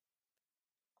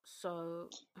 So,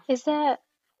 Is there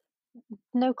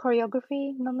no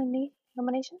choreography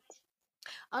nominations?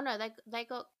 oh no, they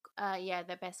got yeah,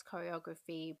 their best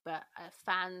choreography, but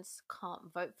fans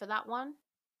can't vote for that one.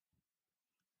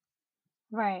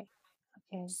 Right.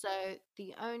 Okay. So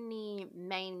the only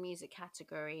main music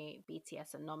category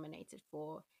BTS are nominated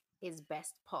for is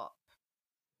best pop,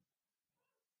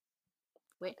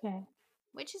 which Okay.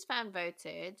 which is fan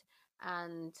voted,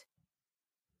 and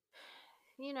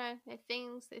if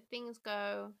things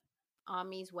go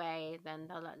Army's way, then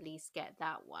they'll at least get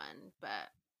that one. But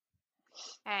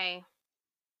hey,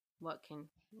 what can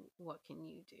what can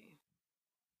you do?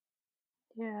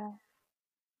 Yeah.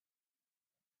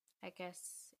 I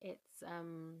guess it's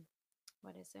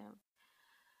what is it?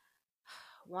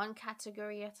 One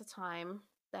category at a time.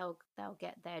 They'll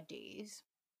get their dues.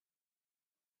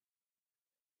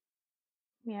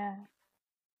 Yeah.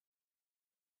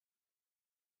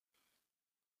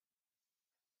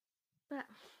 But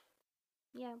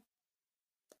yeah,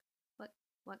 what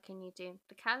what can you do?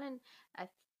 Uh,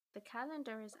 the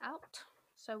calendar is out,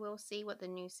 so we'll see what the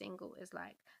new single is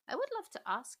like. I would love to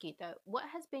ask you though, what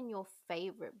has been your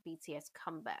favorite BTS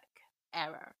comeback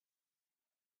era?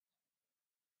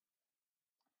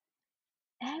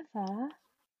 Ever?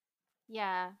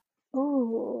 Yeah.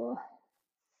 Ooh.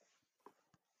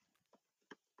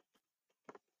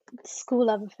 School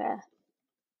Love Affair.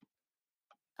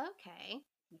 Okay.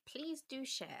 Please do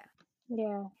share.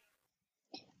 Yeah.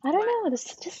 I don't Why? know.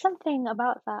 There's just something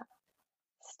about that.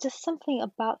 It's just something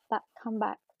about that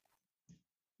comeback.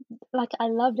 Like I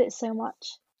loved it so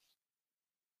much.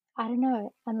 I don't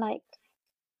know. And like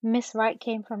Miss Right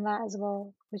came from that as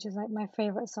well, which is like my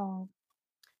favorite song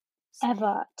Same.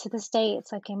 ever. To this day,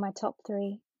 it's like in my top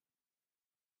three.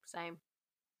 Same.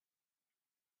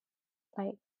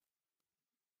 Like,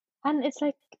 and it's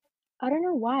like I don't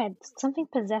know why. Something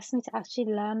possessed me to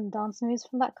actually learn dance moves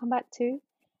from that comeback too.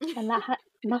 And that had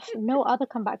no other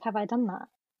comeback have I done that.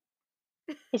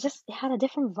 It had a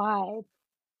different vibe,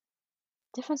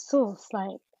 different source.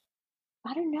 Like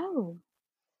I don't know.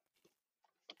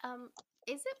 um,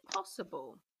 is it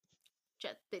possible?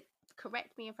 Just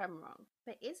correct me if I'm wrong,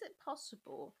 but is it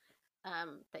possible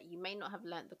that you may not have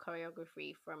learnt the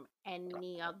choreography from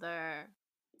any other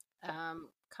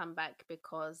comeback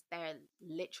because they're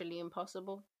literally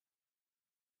impossible?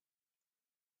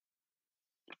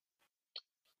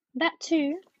 That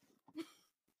too.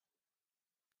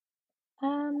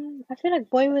 I feel like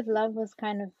Boy with Love was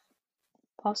kind of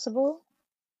possible.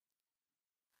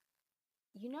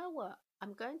 You know what?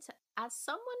 I'm going to, as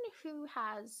someone who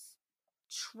has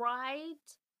tried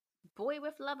Boy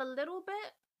with Love a little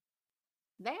bit,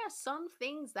 there are some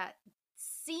things that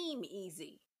seem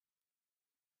easy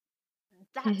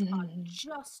that are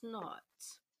just not.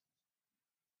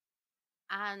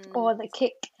 And Or the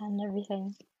kick and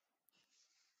everything.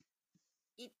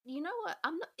 you know what?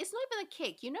 I'm not. It's not even a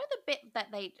kick. You know the bit that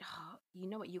they. You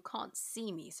know what? You can't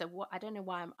see me, so what? I don't know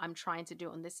why I'm trying to do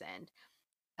it on this end.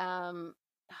 Um,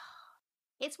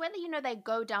 it's whether they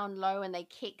go down low and they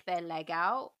kick their leg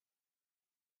out,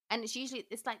 and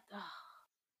it's like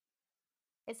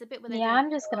it's the bit where they Yeah, do.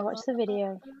 I'm just gonna watch the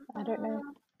video. I don't know.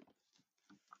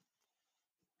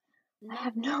 I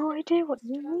have Nothing no idea what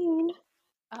you extra. mean.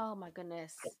 Oh my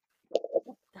goodness.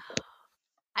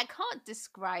 I can't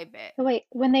describe it. Oh, wait,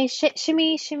 when they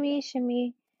shimmy, shimmy,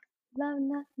 shimmy, love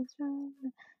nothing's wrong.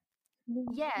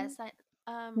 Yes,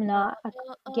 Nah,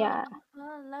 yeah,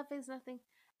 love is nothing.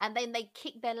 And then they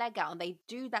kick their leg out and they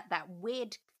do that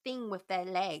weird thing with their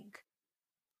leg.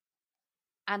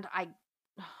 And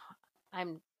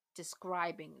I'm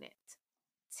describing it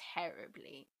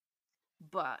terribly,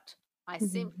 but I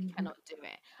simply cannot do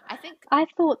it. I think I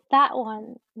thought that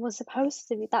one was supposed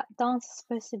to be, that dance is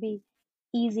supposed to be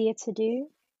easier to do.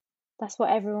 That's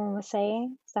what everyone was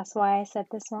saying. That's why I said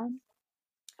this one.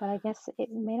 But I guess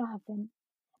it may not have been.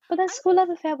 But then I School Love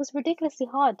Affair was ridiculously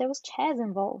hard. There was chairs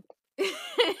involved.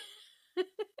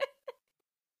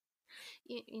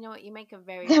 mean, you know what? You make a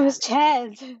very There was valid.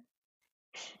 chairs.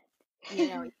 You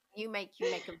know, you make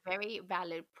a very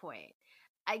valid point.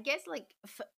 I guess like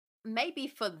maybe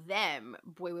for them,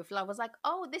 Boy with Love was like,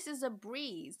 oh, this is a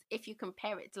breeze. If you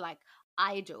compare it to like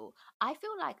Idol, I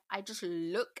feel like I just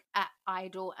look at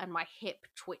Idol and my hip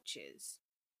twitches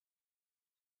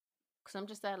because I'm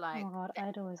just there Oh like my god,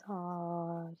 Idol is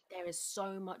hard. there is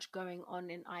so much going on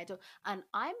in Idol, and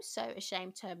I'm so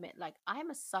ashamed to admit like I'm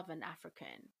a Southern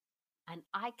African and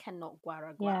I cannot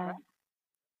guara guara, Yeah.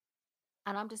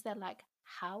 and I'm just there like,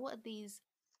 how are these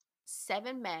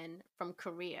 7 men from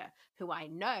Korea who I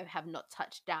know have not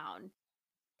touched down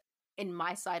in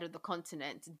my side of the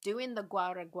continent doing the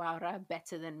guara guara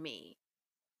better than me?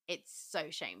 It's so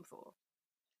shameful.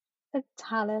 The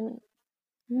talent.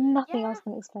 Nothing else Yeah,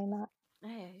 can explain that.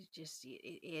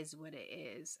 it is what it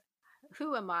is.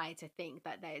 Who am I to think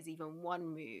that there is even one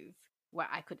move where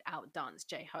I could outdance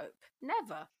J Hope?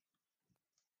 Never.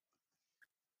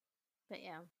 But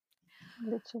yeah,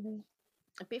 Literally.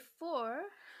 before,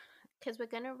 because we're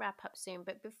gonna wrap up soon,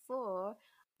 but before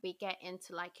we get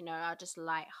into like our just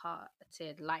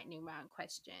light-hearted lightning round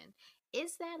question,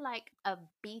 is there like a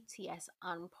BTS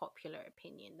unpopular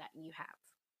opinion that you have?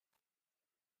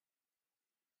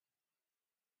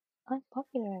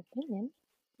 Unpopular opinion.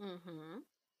 Mm-hmm.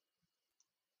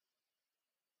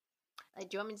 Like,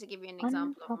 do you want me to give you an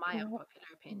example of my Unpopular unpopular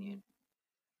opinion? opinion.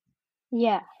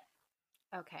 Yeah.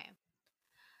 Okay.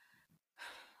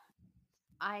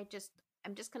 I just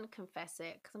I'm just gonna confess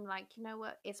it because I'm like, you know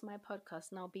what? It's my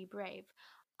podcast and I'll be brave.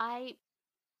 I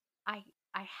I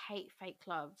I hate fake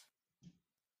love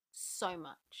so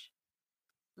much.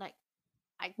 Like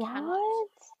I cannot What?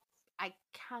 I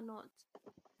cannot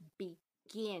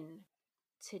begin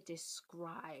to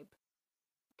describe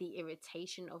the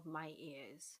irritation of my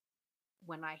ears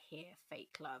when I hear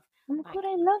fake love. Oh my Like god,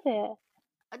 I love it.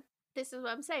 uh, this is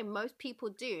what I'm saying. Most people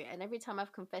do, and every time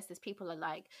I've confessed this, people are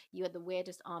like, "You are the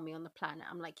weirdest army on the planet."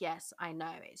 I'm like, "Yes, I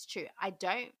know, it's true. I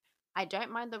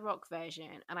don't mind the rock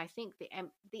version, and I think the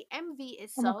MV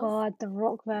Oh my itself god, the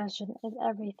rock version is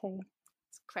everything.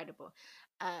 is credible.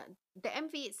 The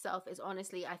MV itself is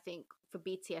honestly, I think, for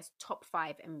BTS top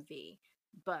 5 MV,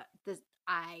 but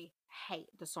I hate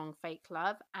the song "Fake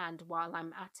Love," and while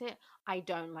I'm at it, I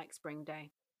don't like "Spring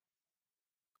Day."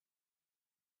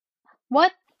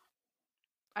 What?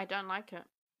 I don't like it.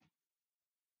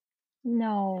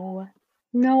 No.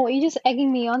 No, you're just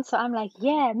egging me on, so I'm like,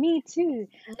 yeah, me too.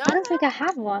 No, I don't no, think I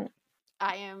have one.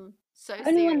 I am so The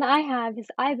only one serious. that I have is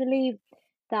I believe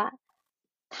that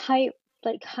height,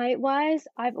 like height wise,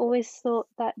 I've always thought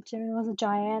that Jimin was a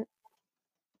giant.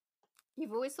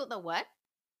 You've always thought that what?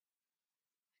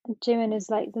 Jimin is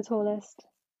like the tallest.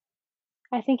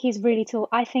 I think he's really tall.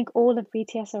 I think all of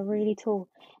BTS are really tall,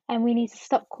 and we need to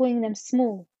stop calling them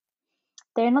small.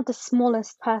 They're not the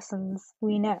smallest persons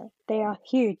we know. They are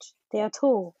huge. They are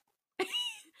tall.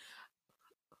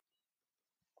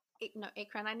 No,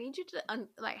 Ikran, I need you to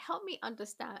like help me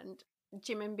understand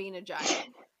Jimin being a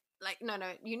giant. Like, no,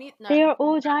 you need no. They are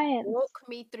all You have to giants. walk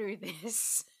me through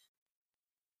this.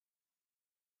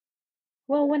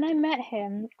 Well, when I met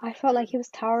him, I felt like he was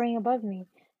towering above me.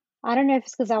 I don't know if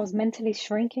it's because I was mentally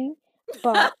shrinking,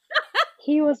 but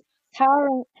he was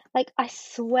towering. Like, I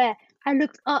swear, I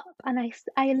looked up and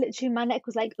I literally, my neck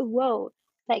was like, whoa.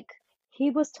 Like, he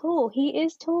was tall. He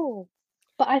is tall.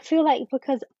 But I feel like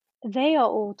because they are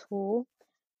all tall,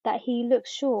 that he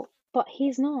looks short. But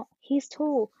he's not. He's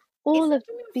tall. All Isn't of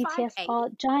Jimin five BTS eight? are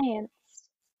giants.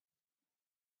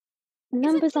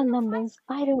 Isn't Numbers are Jimin 5? numbers.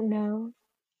 I don't know.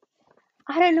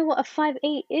 I don't know what a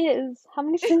 5'8" is. How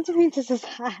many centimeters is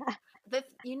that?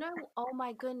 Oh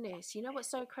my goodness, you know what's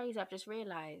so crazy? I've just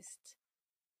realized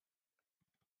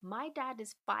my dad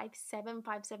is 5'7",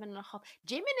 5'7.5".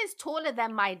 Jimin is taller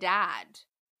than my dad.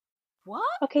 What?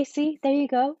 Okay, see, there you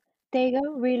go. There you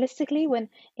go. Realistically, when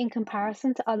in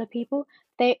comparison to other people,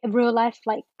 they real life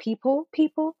like people,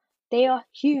 they are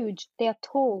huge. They are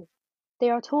tall. They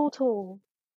are tall, tall.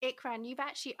 Ikran, you've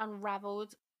actually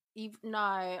unraveled.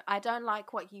 No, I don't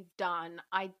like what you've done.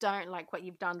 I don't like what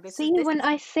you've done. This is See, this when is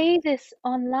I say this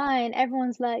online,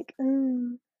 everyone's like,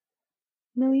 no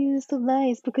use of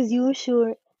lies because you're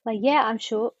short. Like, yeah, I'm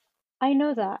short. I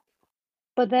know that,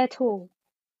 but they're tall.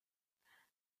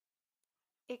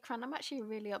 Ikran. I'm actually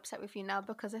really upset with you now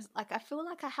because it's like I feel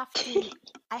like I have to,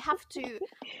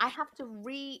 I have to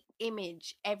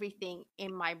re-image everything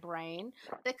in my brain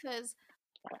because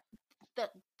the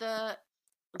the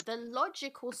the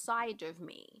logical side of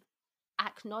me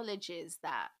acknowledges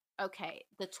that, okay,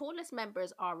 the tallest member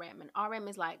is RM, and RM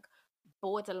is like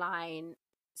borderline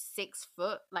 6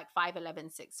 foot, like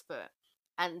 5'11", 6 foot.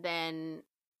 And then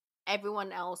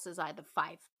everyone else is either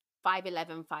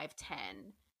 5'11",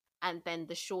 5'10", and then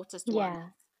the shortest one Yeah,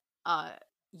 are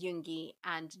Yoongi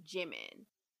and Jimin.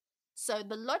 So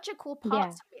the logical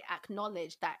yeah. parts of it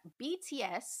acknowledge that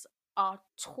BTS are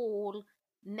tall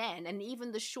men, and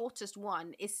even the shortest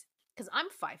one is, because I'm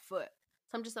 5 foot.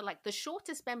 So I'm just like, the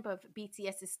shortest member of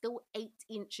BTS is still 8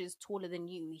 inches taller than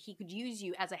you. He could use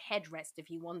you as a headrest if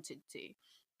he wanted to.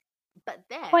 But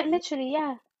Quite then, literally,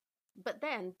 yeah.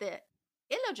 the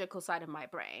illogical side of my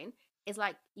brain is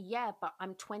like, yeah, but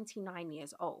I'm 29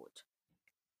 years old.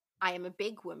 I am a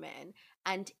big woman,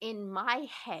 and in my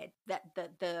head, that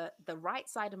the right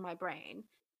side of my brain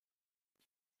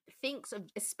thinks of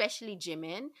especially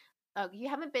Jimin. You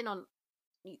haven't been on.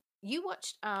 You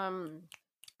watched Bang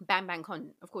Bang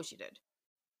Con, of course you did.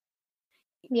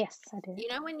 Yes, I did. You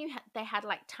know when they had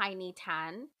like Tiny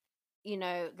Tan,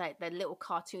 like the little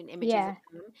cartoon images of Yeah,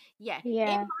 them. Yeah,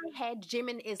 in yeah. my head,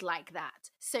 Jimin is like that.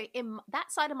 So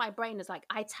that side of my brain is like,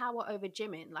 I tower over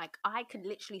Jimin. Like I could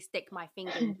literally stick my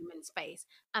finger in Jimin's face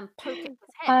and poke at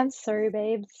his head. I'm sorry,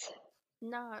 babes.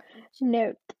 No,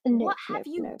 Nope, what nope, have nope,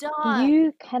 you nope. done?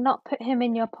 You cannot put him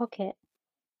in your pocket.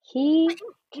 He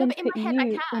No, can but in put my head, I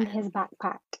you in can. his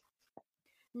backpack.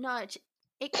 No,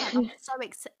 Ikran,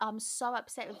 I'm so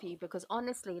upset with you because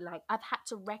honestly, like I've had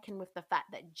to reckon with the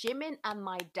fact that Jimin and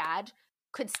my dad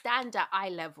could stand at eye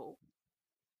level.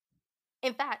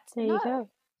 In fact, There no, you go.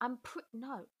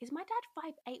 no. Is my dad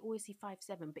 5'8" or is he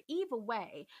 5'7"? But either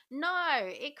way, no,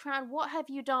 Ikran, what have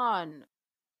you done?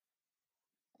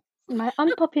 My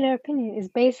unpopular opinion is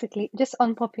basically just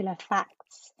unpopular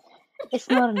facts. It's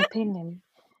not an opinion.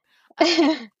 Okay,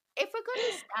 if we're going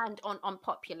to stand on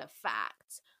unpopular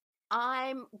facts,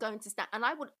 I'm going to stand, and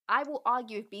I will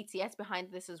argue with BTS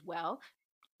behind this as well.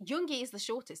 Yoongi is the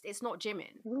shortest. It's not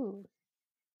Jimin. Ooh.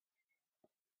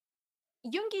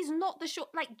 Yoongi's not the short.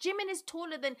 Like Jimin is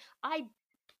taller than I.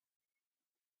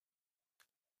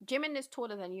 Jimin is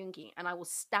taller than Yoongi, and I will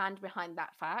stand behind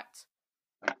that fact.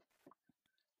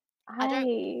 I don't.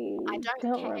 I I don't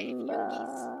don't care if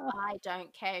Yoongi's. remember. I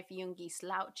don't care if Yoongi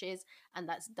slouches and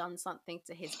that's done something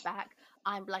to his back.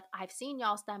 I'm like, I've seen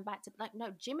y'all stand back to like,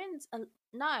 no, Jimin's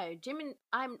no, Jimin.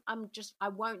 I'm just. I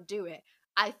won't do it.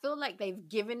 I feel like they've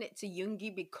given it to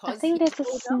Yoongi I because think he's there's a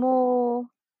older. small.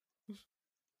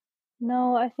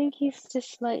 No, I think he's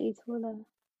just slightly taller.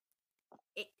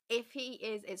 If he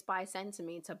is, it's by a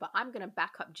centimeter. But I'm gonna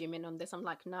back up Jimin on this. I'm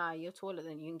like, nah, you're taller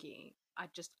than Yoongi. I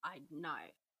know.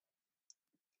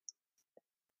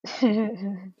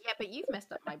 Yeah, but you've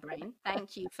messed up my brain.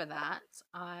 Thank you for that.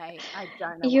 I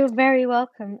don't know what You're to. very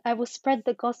welcome. I will spread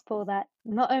the gospel that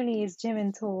not only is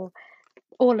Jimin tall,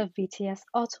 all of BTS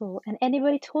are tall, and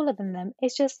anybody taller than them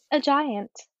is just a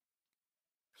giant.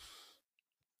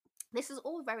 This is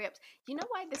all very You know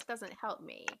why this doesn't help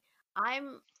me?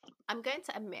 I'm I'm going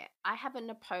to admit I have a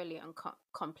Napoleon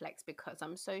complex because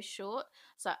I'm so short.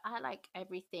 So I like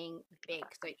everything big.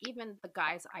 So even the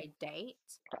guys I date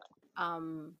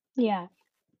um Yeah,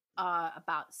 are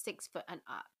about 6 foot and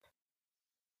up.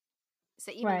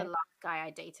 So even the right. last guy I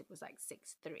dated was like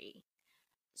 6'3".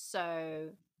 So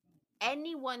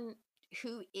anyone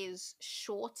who is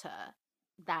shorter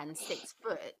than 6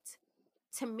 foot,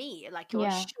 to me, like you're a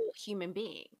Yeah. short human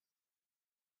being.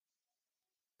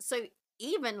 So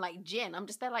even like Jin, I'm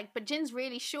just there like, but Jin's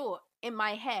really short in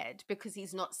my head because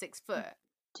he's not 6 foot.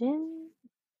 Jin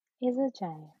is a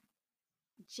giant.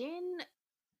 Jin,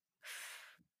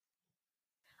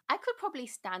 I could probably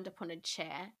stand up on a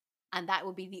chair, and that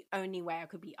would be the only way I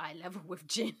could be eye level with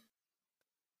Jin.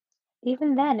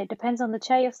 Even then, it depends on the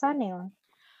chair you're standing on.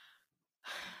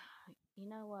 You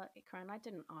know what, Ikran? I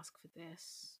didn't ask for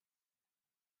this.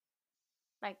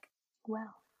 Like,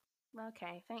 Well,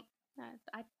 okay, no,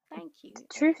 I thank you, the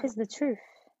truth Ikran. is the truth.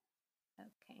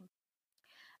 Okay,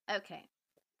 okay.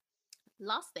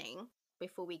 Last thing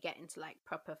before we get into like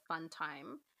proper fun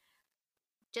time,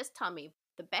 just tell me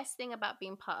the best thing about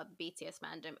being part of the BTS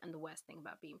fandom and the worst thing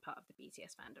about being part of the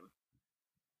BTS fandom.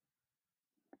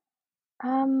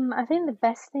 I think the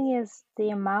best thing is the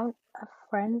amount of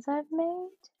friends I've made,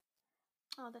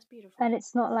 Oh, that's beautiful. and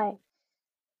it's not like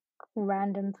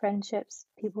random friendships.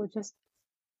 People just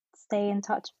stay in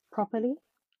touch properly.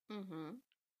 Mm-hmm.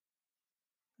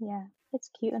 Yeah, it's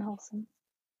cute and wholesome.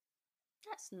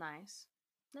 That's nice.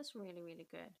 That's really, really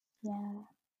good. Yeah.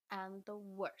 And the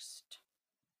worst.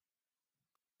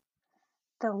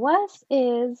 The worst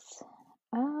is,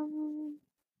 um,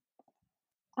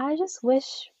 I just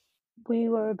wish we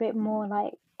were a bit more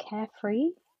like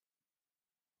carefree.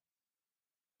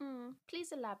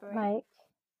 Please elaborate. Like,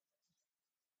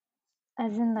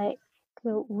 as in, like,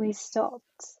 we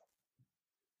stopped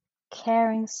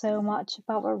caring so much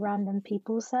about what random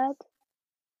people said.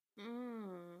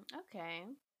 Okay.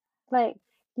 Like,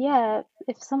 yeah,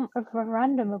 if a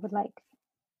random would like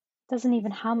doesn't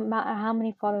even matter how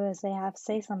many followers they have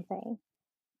say something,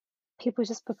 people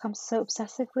just become so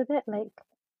obsessive with it. Like,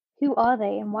 who are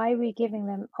they and why are we giving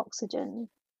them oxygen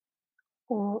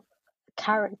or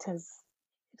characters,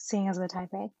 seeing as we're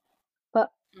typing?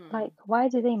 But like, why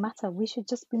do they matter? We should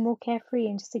just be more carefree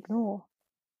and just ignore.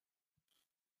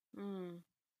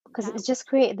 Because That it's just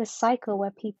created this cycle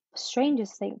where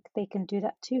strangers think they can do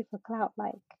that too for clout.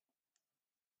 Like,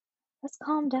 let's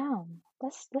calm down.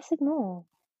 Let's ignore.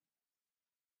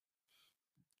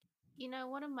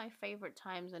 one of my favorite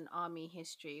times in army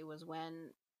history was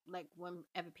when, like,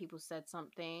 whenever people said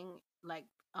something, like,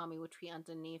 army would tweet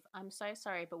underneath, "I'm so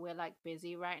sorry, but we're like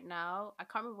busy right now." I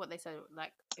can't remember what they said.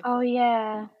 Like, if Oh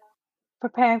yeah,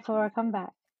 preparing for a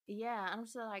comeback yeah, and I'm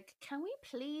so like, can we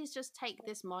please just take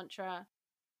this mantra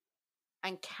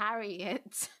and carry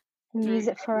it and through use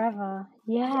it every? forever.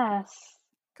 Yeah, Yes,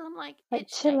 because I'm like, like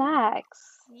it's shady. chillax.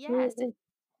 Yes, it's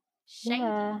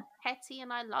shady, Yeah, petty,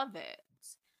 and I love it.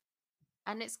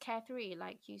 And it's carefree,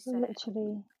 like you said.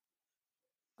 literally.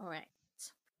 All right.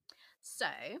 So,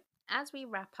 as we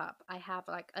wrap up, I have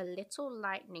like a little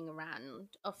lightning round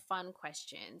of fun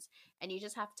questions, and you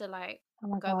just have to like Oh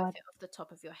my go with God. it off the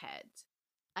top of your head.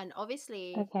 And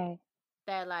obviously, Okay.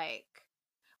 they're like,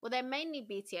 well, they're mainly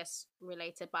BTS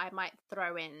related, but I might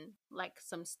throw in like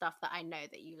some stuff that I know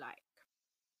that you like.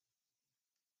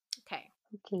 Okay.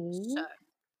 So, Okay.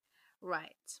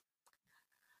 right.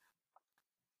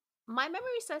 My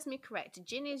memory serves me correct.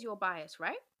 Jin is your bias,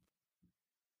 right?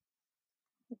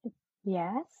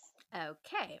 Yes.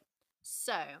 Okay.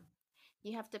 So,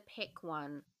 you have to pick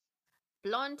one.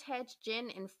 Blonde head Jin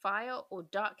in Fire or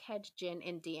dark head Jin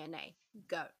in DNA?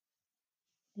 Go.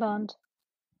 Blonde.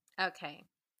 Okay.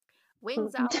 Blue.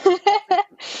 Wings album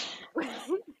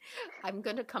versus. I'm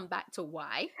going to come back to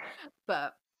why,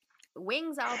 but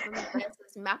Wings album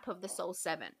versus Map of the Soul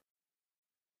 7.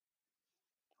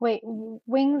 Wait,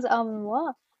 Wings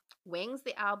what? Wings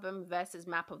the album versus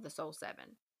Map of the Soul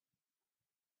 7.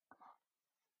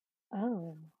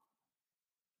 Oh.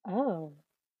 Oh.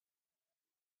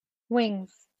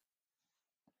 Wings.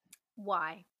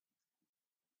 Why?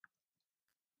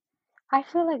 I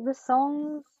feel like the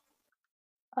songs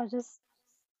are just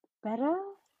better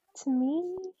to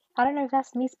me. I don't know if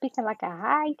that's me speaking like a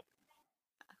hag,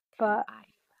 Okay, but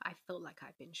I feel like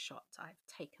I've been shot. I've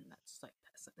taken that so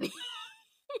personally.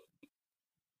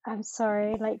 I'm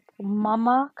sorry. Like,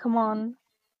 Mama, come on.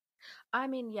 I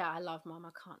mean, yeah, I love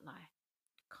Mama, can't lie.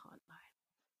 Can't lie.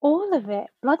 All of it.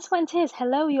 Blood, Sweat, and Tears.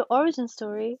 Hello, your origin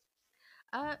story.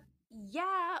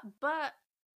 Yeah, but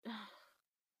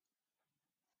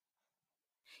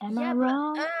Am I yeah, but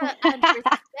wrong? and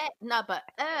respect. No, but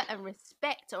and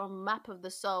respect on Map of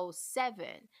the Soul 7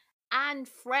 and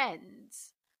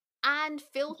Friends and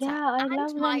Filter Yeah, I and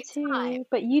love them My Time too.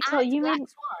 But you told and Black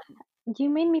Swan. you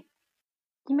made me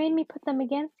you made me put them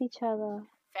against each other,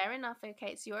 Fair enough.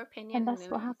 Okay, it's your and opinion. that's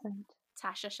what happened.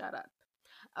 Tasha, shut up.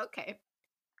 Okay,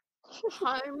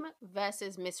 Home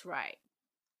versus Miss Right.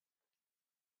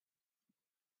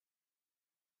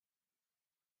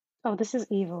 Oh, this is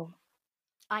evil.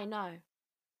 I know.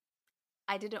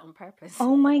 I did it on purpose.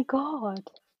 Oh my God.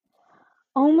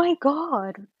 Oh my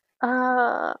God.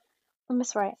 Uh,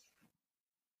 Miss Right.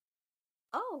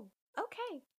 Oh,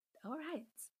 okay. All right.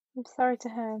 I'm sorry to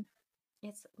her.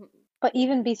 It's But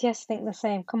even BTS think the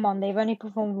same. Come on, they've only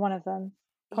performed one of them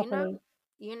you know properly.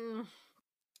 you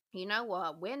you know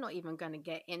what? We're not even going to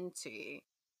get into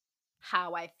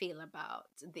how I feel about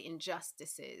the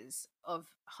injustices of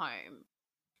Home.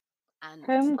 And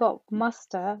Home got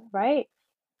Muster, right?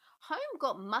 Home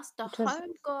got muster. Which was,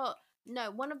 Home got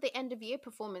no one of the end of year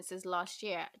performances last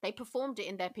year. They performed it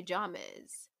in their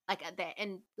pajamas, like at their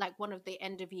end, like one of the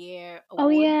end of year oh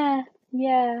awards. yeah,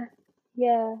 yeah,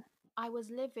 yeah. I was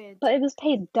livid. But it was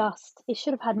paid dust. It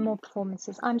should have had more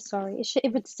performances. I'm sorry.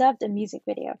 It deserved a music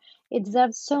video. It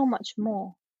deserved so much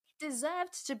more. It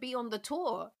deserved to be on the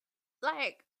tour.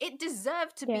 Like it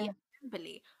deserved to be Yeah. at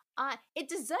Wembley. It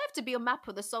deserved to be on Map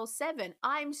of the Soul 7.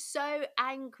 I'm so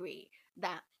angry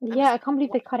that I'm Yeah, just I can't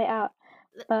believe they cut it out.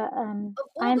 But of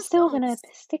I all am the still gonna songs.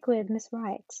 stick with Miss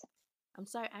Right. I'm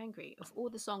so angry. Of all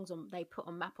the songs they put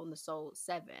on Map on the Soul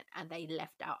 7 and they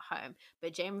left out Home,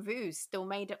 but Jane Vu's still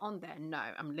made it on there. No,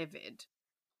 I'm livid.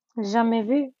 Jamais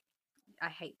vu. I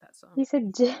hate that song. You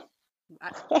said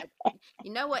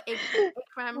You know what,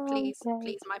 Ikram, I'm please, dead.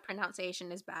 please, my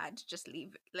pronunciation is bad. Just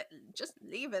leave it. Just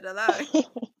leave it alone.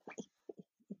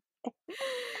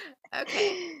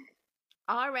 Okay.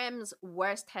 RM's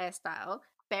worst hairstyle.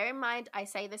 Bear in mind, I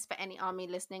say this for any army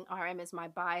listening. RM is my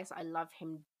bias. I love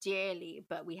him dearly,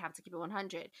 but we have to keep it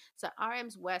 100. So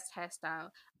RM's worst hairstyle,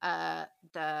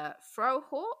 the fro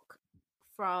hawk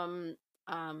from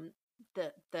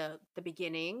the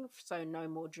beginning. So No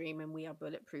More Dream and We Are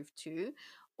Bulletproof 2,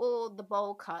 or the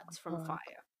bowl cuts from God.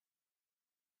 Fire.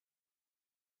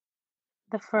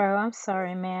 The fro, I'm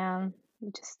sorry, man.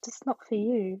 Just not for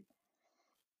you.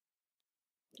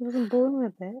 I wasn't born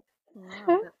with it.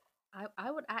 No, but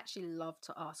I would actually love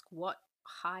to ask what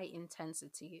high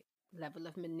intensity level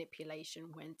of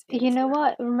manipulation went You into know that.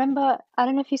 what? Remember, I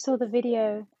don't know if you saw the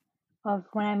video of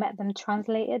when I met them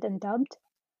translated and dubbed,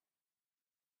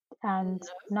 and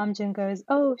No. Namjoon goes,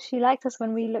 "Oh, she liked us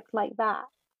when we looked like that."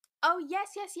 Oh,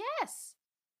 yes, yes, yes.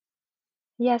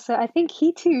 Yeah, so I think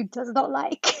he too does not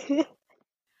like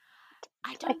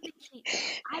I don't like think he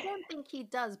I don't think he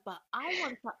does, but I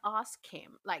want to ask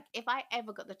him. Like, if I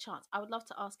ever got the chance, I would love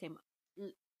to ask him.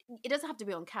 l- It doesn't have to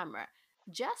be on camera.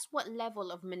 Just what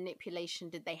level of manipulation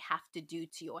did they have to do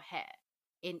to your hair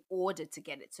in order to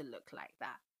get it to look like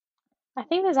that? I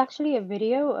think there's actually a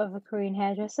video of a Korean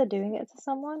hairdresser doing it to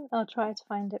someone. I'll try to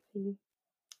find it for you.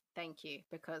 Thank you,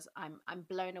 because I'm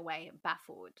blown away and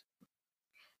baffled.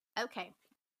 Okay.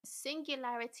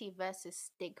 Singularity versus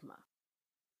stigma.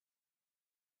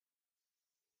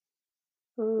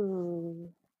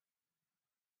 Ooh.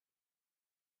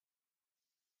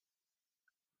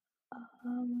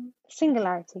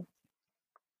 Singularity.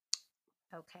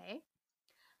 Okay.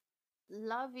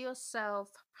 Love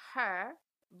yourself, her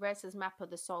versus map of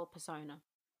the soul persona.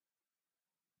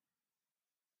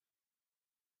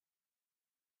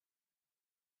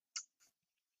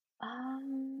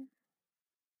 Um,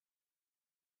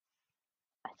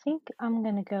 I think I'm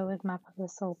gonna go with Map of the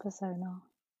Soul Persona.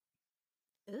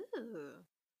 Ooh.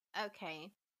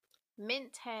 Okay.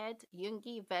 Mint haired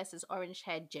Yoongi versus orange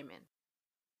haired Jimin.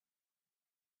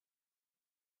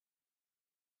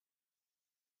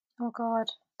 Oh God,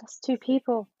 that's two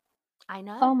people. I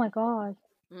know. Oh my God,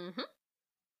 Mm-hmm.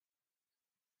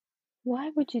 why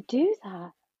would you do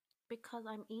that? Because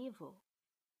I'm evil.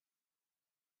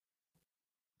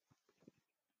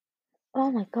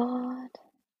 Oh my God.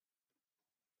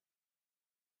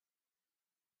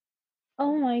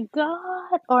 Oh my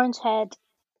God. Orange head,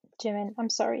 Jimin. I'm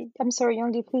sorry. I'm sorry,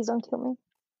 Youngdi. Please don't kill me.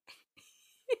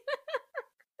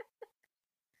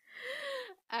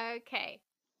 Okay.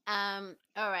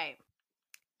 All right.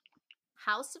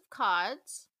 House of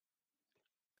Cards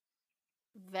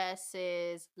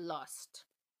versus Lost.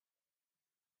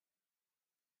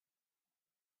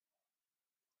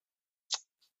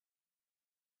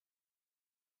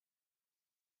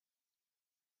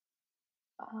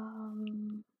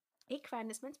 Um, Ikran,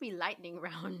 it's meant to be lightning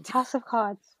round. House of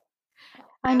Cards.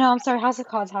 I know. I'm Okay. sorry. House of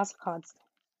Cards. House of Cards.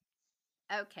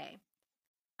 Okay.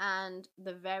 And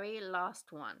the very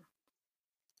last one.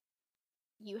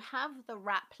 You have the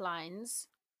rap lines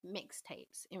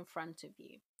mixtapes in front of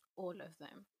you, all of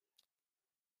them.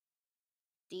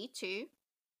 D2.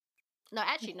 No,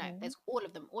 actually, no. Okay. There's all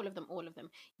of them, all of them, all of them.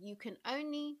 You can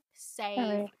only All save.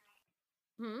 right.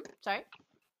 Sorry.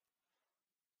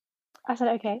 I said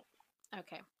okay.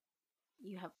 Okay.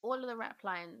 You have all of the rap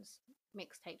lines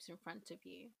mixtapes in front of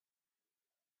you.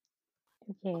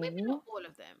 Or maybe Okay. not all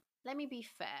of them. Let me be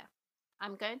fair.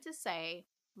 I'm going to say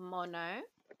Mono,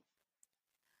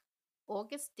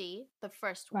 August D, the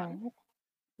first one, Right.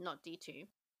 not D2,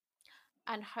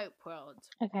 and Hope World.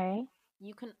 Okay.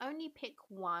 You can only pick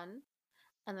one,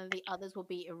 and then the others will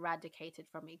be eradicated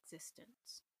from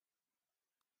existence.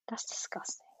 That's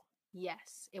disgusting.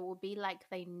 Yes, it will be like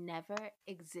they never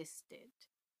existed.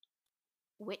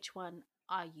 Which one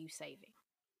are you saving?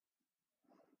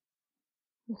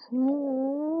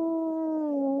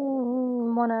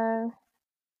 Mono.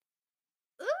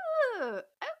 Ooh,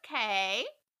 okay.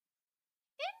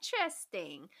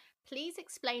 Interesting. Please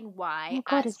explain Oh why, my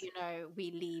God, as it's you know,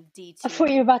 we leave I D2. thought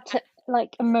you were about to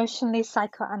like emotionally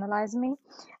psychoanalyze me.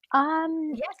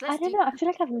 Yes, I let's don't do know. I feel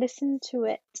like I've listened to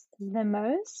it the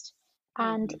most, that.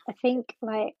 and I think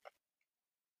like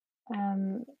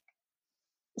um,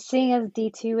 seeing as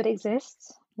D2 would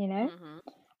exist, Mm-hmm.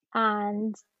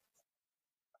 and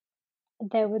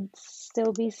there would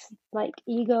still be like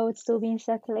ego would still be in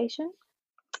circulation.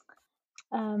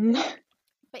 Um,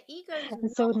 But ego's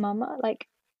and so would not. Mama. Like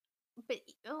But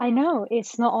I oh, know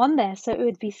it's not on there, so it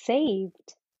would be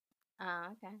saved.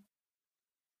 okay.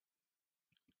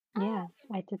 Yeah,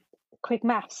 I did quick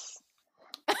maths.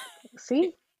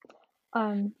 See?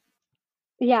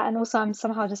 Yeah, and also I'm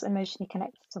somehow just emotionally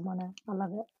connected to Mona. I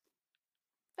love it.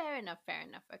 Fair enough, fair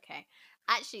enough. Okay.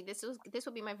 Actually, this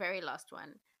will be my very last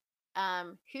one.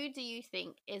 Who do you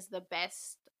think is the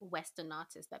best Western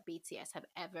artist that BTS have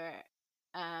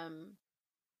um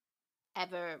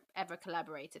ever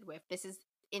collaborated with? This is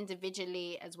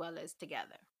individually as well as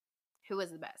together. Who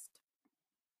was the best?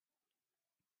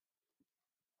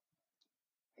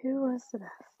 Who was the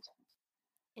best?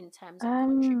 In terms of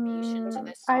contribution to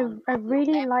the I song, I not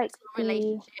really their like personal the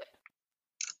relationship.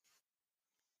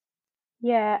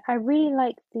 I really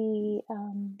like the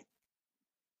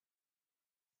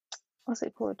what's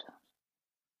it called?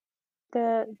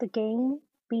 The game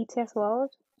BTS World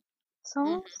Hmm.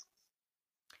 songs.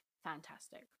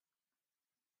 Fantastic.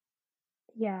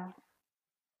 Yeah,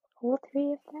 all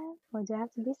three of them. Or do I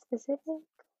have to be specific?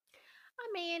 I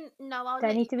mean, no, I'll Do I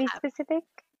let need you to be have. specific?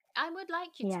 I would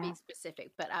like you to be Yeah,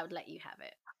 specific, but I would let you have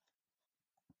it.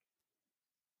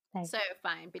 like So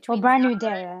fine, well, between brand new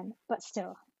day then, but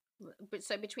still,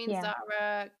 So between yeah,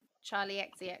 Zara, Charlie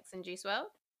XCX, and Juice WRLD.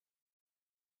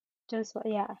 just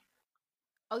yeah,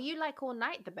 Oh, you like All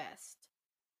Night the best.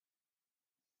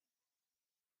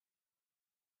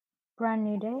 brand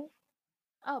new day.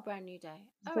 Oh, Brand New Day.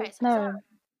 Is All it? right, so Zara.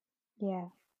 No, yeah,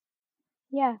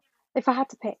 yeah. If I had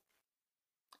to pick,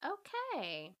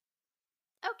 Okay.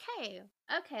 Okay.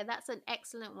 Okay, that's an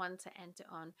excellent one to end it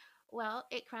on. Well,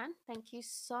 Ikran, thank you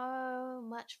so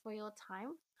much for your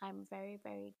time. I'm very,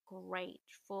 very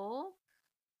grateful.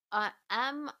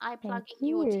 Am I thank plugging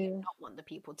you or do you you. not want the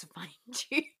people to find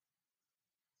you?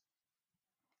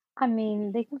 I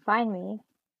mean, they can find me.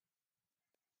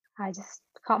 I just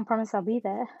can't promise I'll be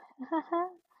there.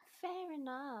 Fair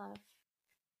enough.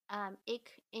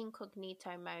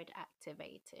 Incognito mode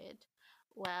activated.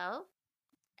 Well,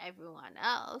 everyone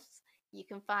else, you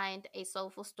can find A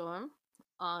Soulful Storm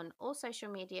on all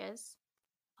social medias,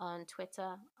 on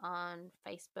Twitter, on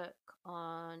Facebook,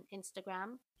 on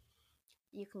Instagram.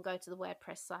 You can go to the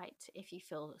WordPress site if you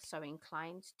feel so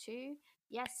inclined to.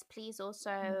 Yes, please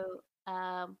also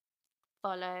um,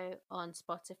 follow on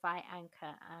Spotify,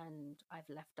 Anchor, and I've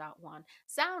left out one,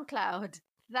 SoundCloud.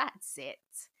 That's it.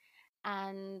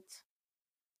 And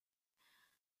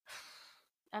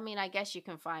I mean, I guess you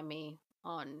can find me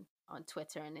on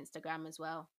Twitter and Instagram as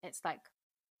well. It's like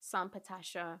Sampa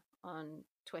Tasha on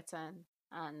Twitter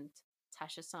and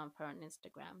Tasha Sampa on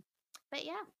Instagram. But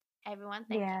yeah, everyone,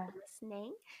 thank you Yeah. for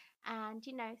listening. And,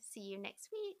 see you next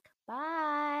week.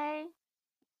 Bye.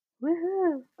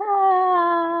 Woohoo!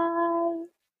 Bye!